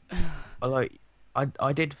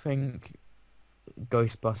 I did think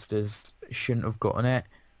Ghostbusters shouldn't have gotten it,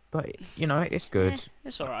 but you know it's good.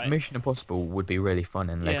 It's alright. Mission Impossible would be really fun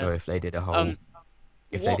in Lego Yeah. if they did a whole,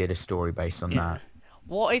 if they did a story based on that.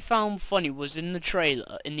 What I found funny was in the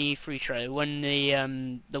trailer, in the E3 trailer, when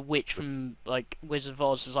the witch from like Wizard of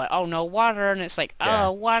Oz is like, "Oh no, water," and it's like, Yeah.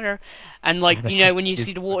 "Oh, water," and like you know when you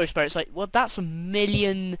see the water spirit, it's like, well, that's a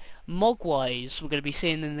million Mogwais we're gonna be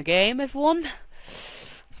seeing in the game, everyone.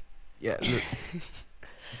 Yeah, look, the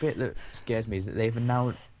bit that scares me is that they've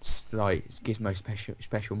announced like Gizmo's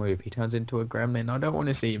special move. He turns into a gremlin. I don't want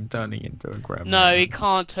to see him turning into a gremlin. No, he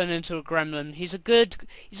can't turn into a gremlin. He's a good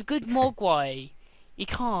Mogwai. He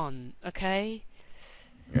can't, okay?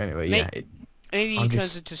 Anyway, yeah. Maybe he I'm turns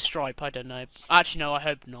just- into Stripe, I don't know. Actually, no, I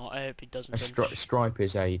hope not. I hope he doesn't. Stripe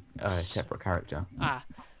is a separate character. Ah,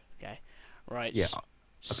 okay. Right. Yeah.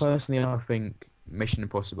 Personally, I think Mission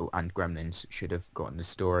Impossible and Gremlins should have gotten the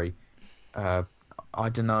story. I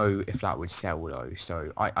don't know if that would sell though,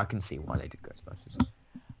 so I can see why they did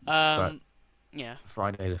Ghostbusters. Yeah.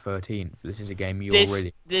 Friday the 13th. This is a game you're This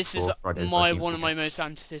really. is Friday the one 13th of my most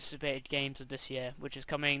anticipated games of this year, which is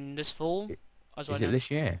coming this fall. As I Is know. it this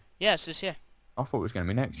year? Yeah, it's this year. I thought it was going to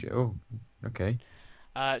be next year. Oh, okay.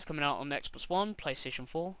 It's coming out on Xbox One, PlayStation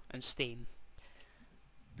 4, and Steam.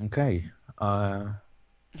 Okay.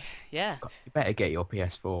 Yeah. You better get your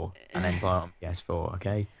PS4 and then buy it on PS4,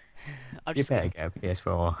 okay? You better get a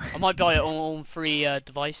PS4. I might buy it on 3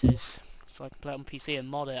 devices, so I can play it on PC and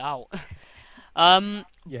mod it out.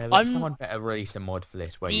 Yeah, like someone better release a mod for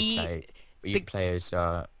this where you play as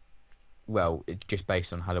well, it's just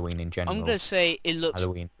based on Halloween in general. I'm gonna say it looks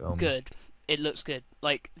Halloween films. good. It looks good.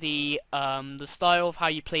 Like the style of how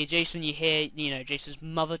you play Jason, you hear Jason's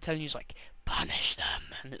mother telling you like punish them,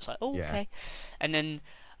 and it's like okay, and then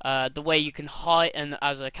the way you can hide, and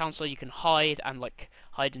as a counselor you can hide and like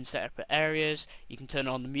hide in separate areas. You can turn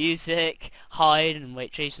on the music, hide and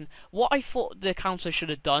wait Jason. What I thought the counselor should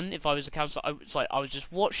have done if I was a counselor, I would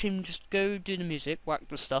just watch him just go do the music, whack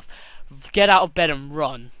the stuff, get out of bed and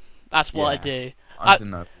run. That's what I do. I don't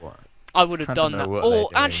know what. I would have done that. Or doing.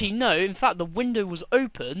 actually no, in fact the window was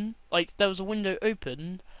open. Like there was a window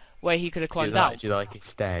open where he could have climbed out. Did you like his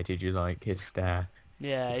stare? Did you like his stare?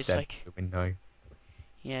 Yeah, His it's stare like through the window.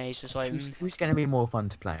 Yeah, he's just like. Who's going to be more fun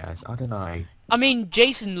to play as? I don't know. I mean,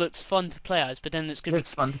 Jason looks fun to play as, but then it's It gonna be.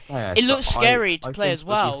 looks fun to play as, It looks but scary to I play think as it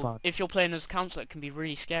would be well. fun. If you're playing as a counselor, it can be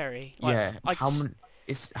really scary. Like, Yeah.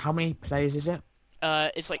 How many players is it?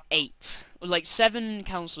 It's like 8, like 7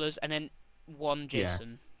 counselors, and then 1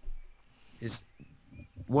 Jason. Is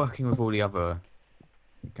working with all the other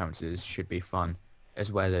counsellors should be fun,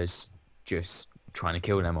 as well as just trying to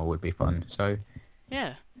kill them all would be fun. So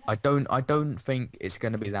Yeah. I don't think it's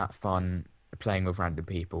going to be that fun playing with random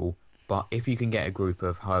people, but if you can get a group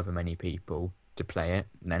of however many people to play it,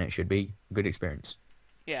 then it should be a good experience.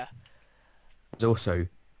 Yeah. There's also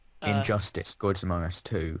Uh, Injustice Gods Among Us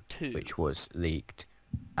 2, 2. which was leaked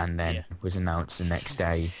and then Yeah. was announced the next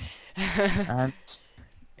day. And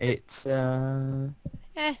it's It's actually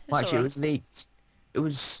it alright. was leaked. It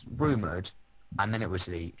was rumoured, and then it was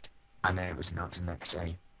leaked, and then it was announced the next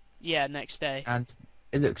day. Yeah, next day. And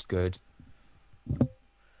it looks good.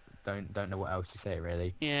 Don't know what else to say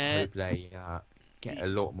really. Yeah, Hope they get a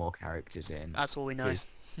lot more characters in. that's all we know. Because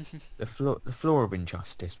the flaw of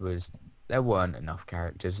Injustice was there weren't enough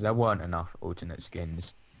characters. There weren't enough alternate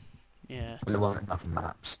skins. Yeah. There weren't enough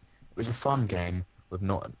maps. It was a fun game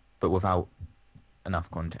without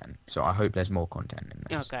enough content. So I hope there's more content in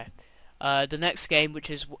this. Okay. The next game, which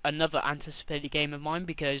is another anticipated game of mine,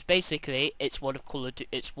 because basically it's what Call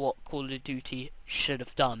of Duty should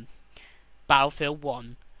have done. Battlefield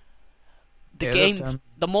 1. The Yeah, it game,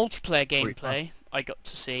 looked, the multiplayer pretty fun. gameplay I got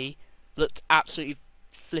to see looked absolutely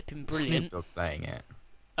flipping brilliant. Snoop Dogg playing it.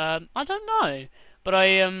 I don't know, but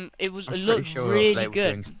it I'm looked pretty sure really they were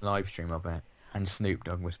good. doing some live stream of it, and Snoop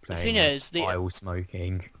Dogg was playing thing it is, while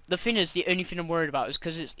smoking. The thing is, the only thing I'm worried about is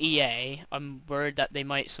because it's EA. I'm worried that they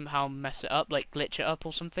might somehow mess it up, like glitch it up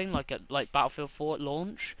or something, like Battlefield 4 at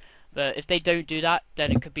launch. But if they don't do that,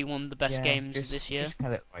 then it could be one of the best games this year. Just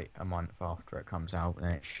get it like a month after it comes out, and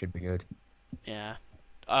it should be good. Yeah.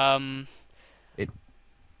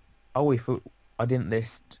 Oh, I didn't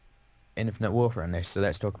list Infinite Warfare in this, so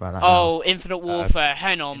let's talk about that. Oh, Infinite Warfare.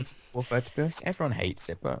 Hang on. Infinite Warfare, to be honest, everyone hates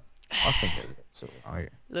it, but I think it's alright.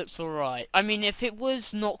 Looks alright. I mean, if it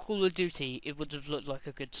was not Call of Duty, it would have looked like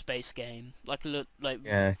a good space game. Like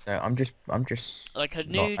Yeah, so I'm just like a not-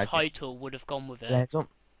 new I title would have gone with it.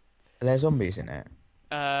 There's zombies in it.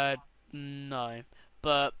 No,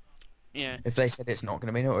 but yeah. If they said it's not going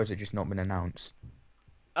to be in it, or has it just not been announced?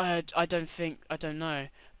 I don't know.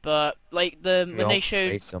 But like when they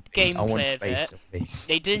showed I want gameplay of space it, zombies.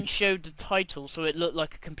 they didn't show the title, so it looked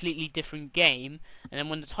like a completely different game. And then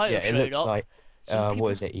when the title Yeah, it showed looked up, like some what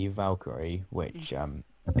is it, Eve Valkyrie, which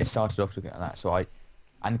it started off looking at that. So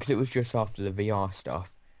and because it was just after the VR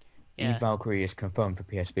stuff, yeah, Eve Valkyrie is confirmed for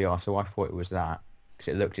PSVR, so I thought it was that because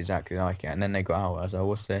it looked exactly like it. And then they got out, I was like,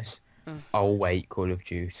 what's this? Oh wait, Call of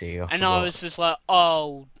Duty. I and forgot. I was just like,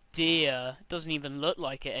 oh dear, it doesn't even look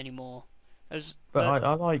like it anymore. But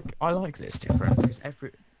I like this different because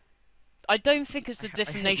I don't think it's the I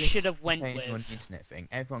different hate they this should have went complaint on with. the internet thing.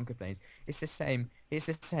 Everyone complains. It's the same. It's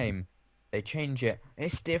the same. They change it.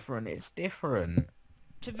 It's different. It's different.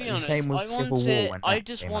 To be The honest, same with I Civil want War it. when I that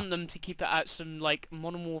just came want out. them to keep it at some like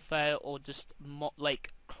Modern Warfare or just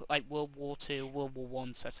like World War II, World War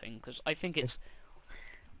One setting, because I think it's.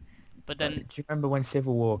 But then, do you remember when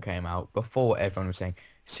Civil War came out? Before everyone was saying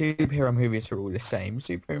superhero movies are all the same.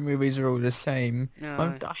 Superhero movies are all the same.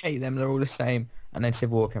 no. I hate them. They're all the same. And then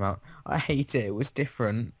Civil War came out. I hate it. It was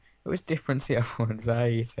different. It was different to the other ones. I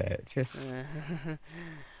hate it. Just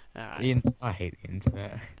Alright. I hate the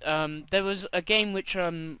internet. There was a game which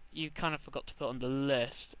you kind of forgot to put on the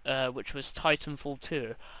list, which was Titanfall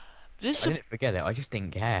 2. This I didn't forget it. I just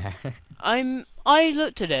didn't care. I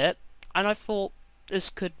looked at it and I thought this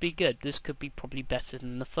could be good. This could be probably better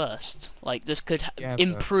than the first. Like this could Yeah,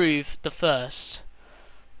 improve the first.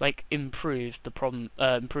 Like improve the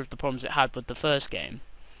problems it had with the first game.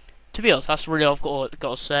 To be honest, that's really all I've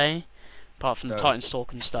got to say. Apart from the So- Titan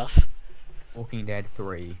Stalk and stuff. Walking Dead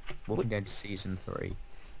 3. Walking Dead Season 3.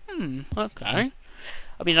 Okay.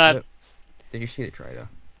 I mean, Did you see the trailer?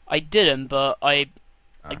 I didn't, but I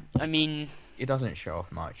Oh. mean, It doesn't show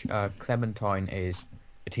off much. Clementine is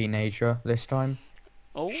a teenager this time.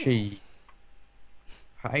 oh, Her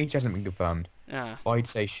age hasn't been confirmed. yeah, I'd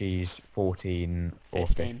say she's 14 or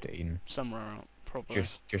 15. 15. somewhere out, probably.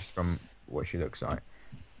 Just from what she looks like.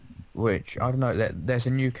 Which, I don't know, there's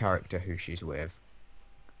a new character who she's with.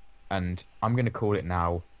 And I'm going to call it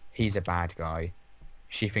now. He's a bad guy.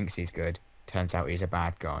 She thinks he's good. Turns out he's a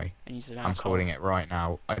bad guy. And he's an I'm asshole. calling it right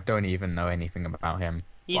now. I don't even know anything about him.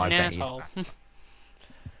 He's but an I bet he's asshole. bad.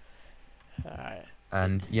 Alright.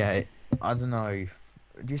 And yeah, I don't know.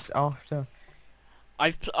 Just after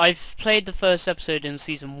I've played the first episode in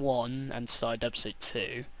season 1 and started episode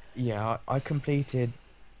 2. Yeah, I completed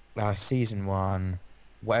season 1,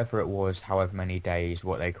 whatever it was, however many days,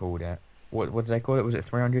 what they called it. What did they call it? Was it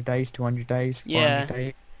 300 days, 200 days, 400 Yeah,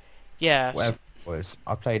 days? yeah. Whatever it was.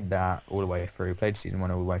 I played that all the way through. Played season 1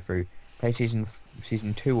 all the way through. Played season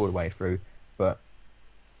 2 all the way through. But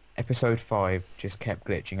episode 5 just kept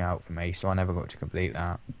glitching out for me, so I never got to complete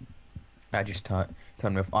that. That just turned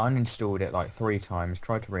me off. I uninstalled it like 3 times.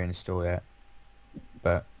 Tried to reinstall it,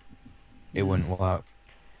 but it wouldn't work.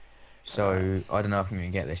 So I don't know if I'm gonna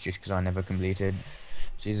get this just because I never completed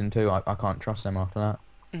season 2. I can't trust them after that.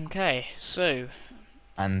 Okay, so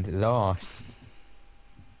And last,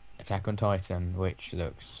 Attack on Titan, which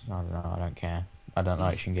looks, I don't know, I don't care. I don't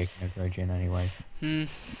like Shingeki no Kyojin anyway.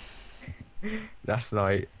 That's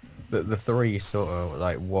like the 3 sort of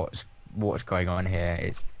like what's going on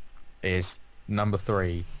here is number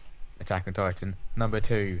 3, Attack on Titan. Number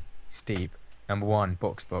 2, Steep. Number 1,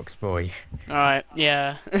 Box Boy. alright,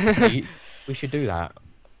 yeah. We should do that.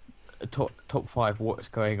 Top 5 what's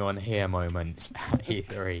going on here moments at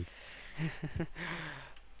E3.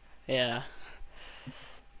 Yeah.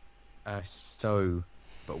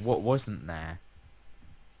 But what wasn't there?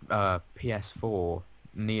 PS4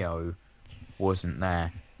 Neo wasn't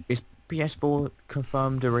there. Is PS4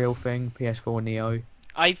 confirmed a real thing? PS4 Neo?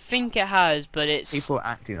 I think it has, but it's People are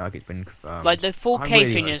acting like it's been confirmed. like the I 4K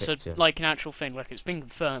really thing hope is it's like an actual thing. Like it's been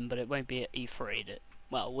confirmed, but it won't be at E3.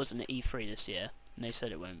 Well, it wasn't at E3 this year, and they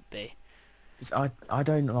said it won't be. 'Cause I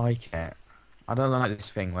don't like it. I don't like this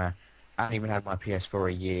thing where I haven't even had my PS4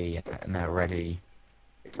 a year yet, and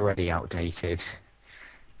it's already outdated.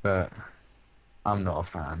 But I'm not a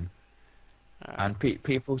fan. And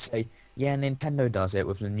people say, yeah, Nintendo does it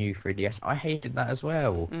with the new 3DS. I hated that as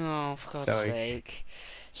well. Oh, for God's So- sake.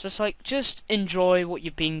 So it's like, just enjoy what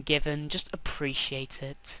you've been given. Just appreciate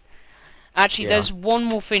it. Actually, Yeah. there's one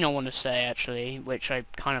more thing I want to say, actually, which I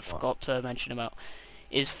kind of What? forgot to mention about,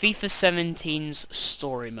 is FIFA 17's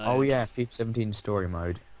story mode. Oh yeah, FIFA 17 story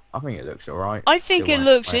mode. I think it looks alright. I think Still it won't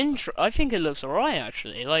looks play. I think it looks alright,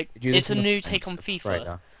 actually. Like, Did you look it's a in the new comments take on of the FIFA.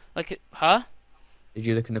 trailer? Like, huh? Did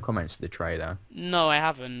you look in the comments of the trailer? No, I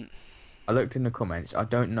haven't. I looked in the comments. I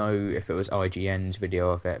don't know if it was IGN's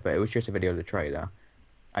video of it, but it was just a video of the trailer.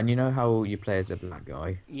 And you know how you play as a black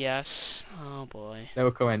guy? Yes. Oh, boy. There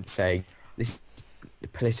were comments saying, this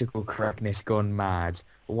political correctness gone mad.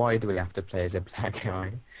 Why do we have to play as a black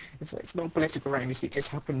guy? It's not political correctness, it just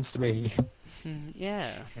happens to be.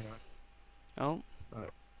 Yeah. You know, Oh.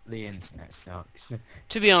 the internet sucks.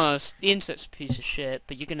 To be honest, the internet's a piece of shit,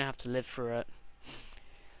 but you're gonna have to live through it.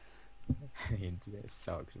 The internet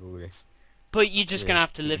sucks with all this. But you're just gonna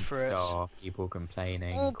have to live through it. Star, people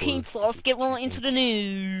complaining. Oh, Call of let's Duty get right trending. into the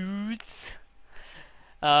news.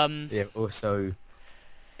 Yeah, also,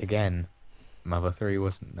 again, Mother 3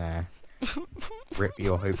 wasn't there. Rip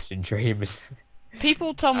your hopes and dreams.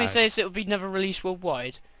 People tell me Uh, says it will be never released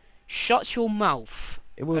worldwide. Shut your mouth.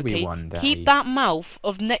 It will Okay? be one day. Keep that mouth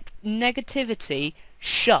of negativity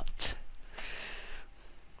shut.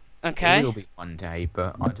 Okay? It will be one day,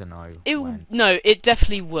 but I don't know when. No, it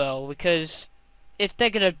definitely will, because if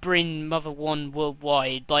they're gonna bring Mother 1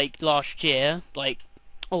 worldwide, like last year, like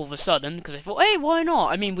all of a sudden, because they thought, hey, why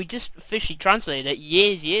not? I mean, we just officially translated it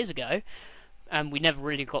years ago, and we never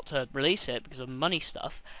really got to release it because of money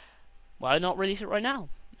stuff. Why not release it right now?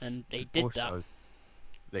 And they did Also,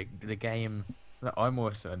 the game that I'm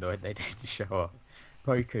also annoyed they didn't show off.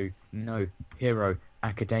 Boku no Hero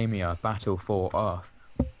Academia Battle for Earth,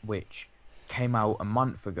 which came out a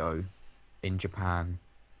month ago in Japan,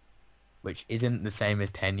 which isn't the same as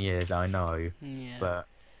 10 years, I know, that. Yeah. but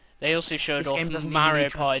They also showed this game off doesn't even Mario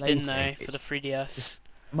need Party, didn't they, translating. for the 3DS?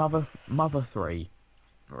 Mother 3,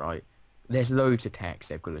 right, there's loads of text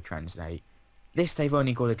they've got to translate. This they've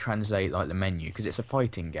only got to translate like the menu, because it's a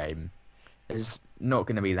fighting game. There's not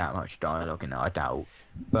going to be that much dialogue in it, I doubt,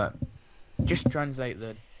 but just translate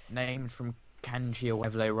the names from kanji or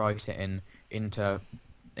whatever they write it into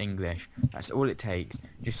English. That's all it takes.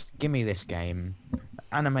 Just give me this game.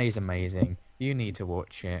 Anime's amazing. You need to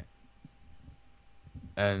watch it.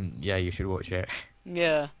 And yeah, you should watch it.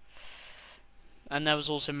 Yeah. And there was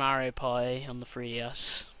also Mario Party on the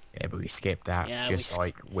 3DS. Yeah, but we skipped that. Yeah, just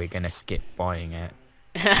like we're gonna skip buying it.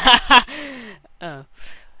 Oh.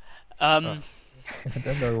 I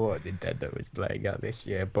don't know what Nintendo was playing out this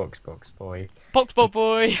year. Box Boy. Box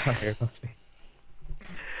Boy.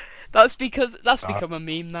 That's become a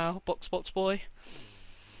meme now. Box Boy.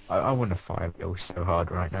 I want to fire Bill so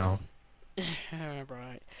hard right now.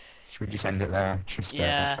 Right. Should we just end it there? Just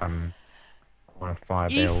Yeah. I want to fire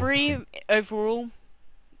Bill. E3 overall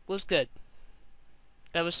was good.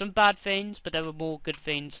 There were some bad things, but there were more good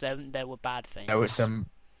things than there were bad things. There were some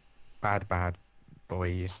bad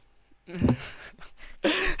boys.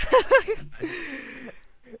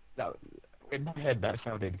 That, in my head that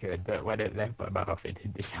sounded good, but when it left my mouth it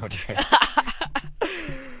didn't sound good.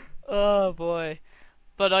 Oh boy.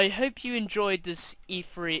 But I hope you enjoyed this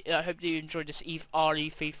E3. I hope you enjoyed this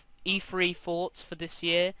E3 thoughts for this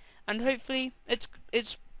year, and hopefully it's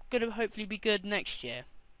gonna hopefully be good next year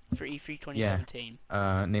for E3 2017.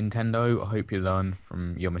 Nintendo, I hope you learn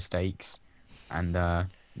from your mistakes, and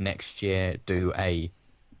next year do a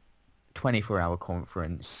 24-hour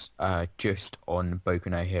conference just on Boku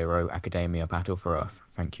no Hero Academia Battle for Earth.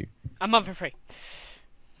 Thank you. A month for free.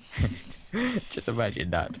 Just imagine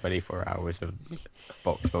that 24 hours of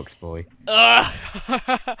Box Boy.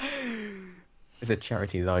 It's a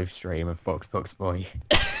charity live stream of Box Boy.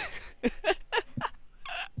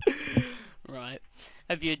 Right.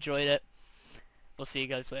 Hope you enjoyed it. We'll see you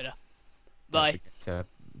guys later. Don't Bye. forget to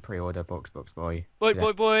pre-order Box Boy. Boy.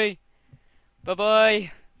 Bye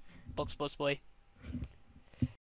bye. Box Boy.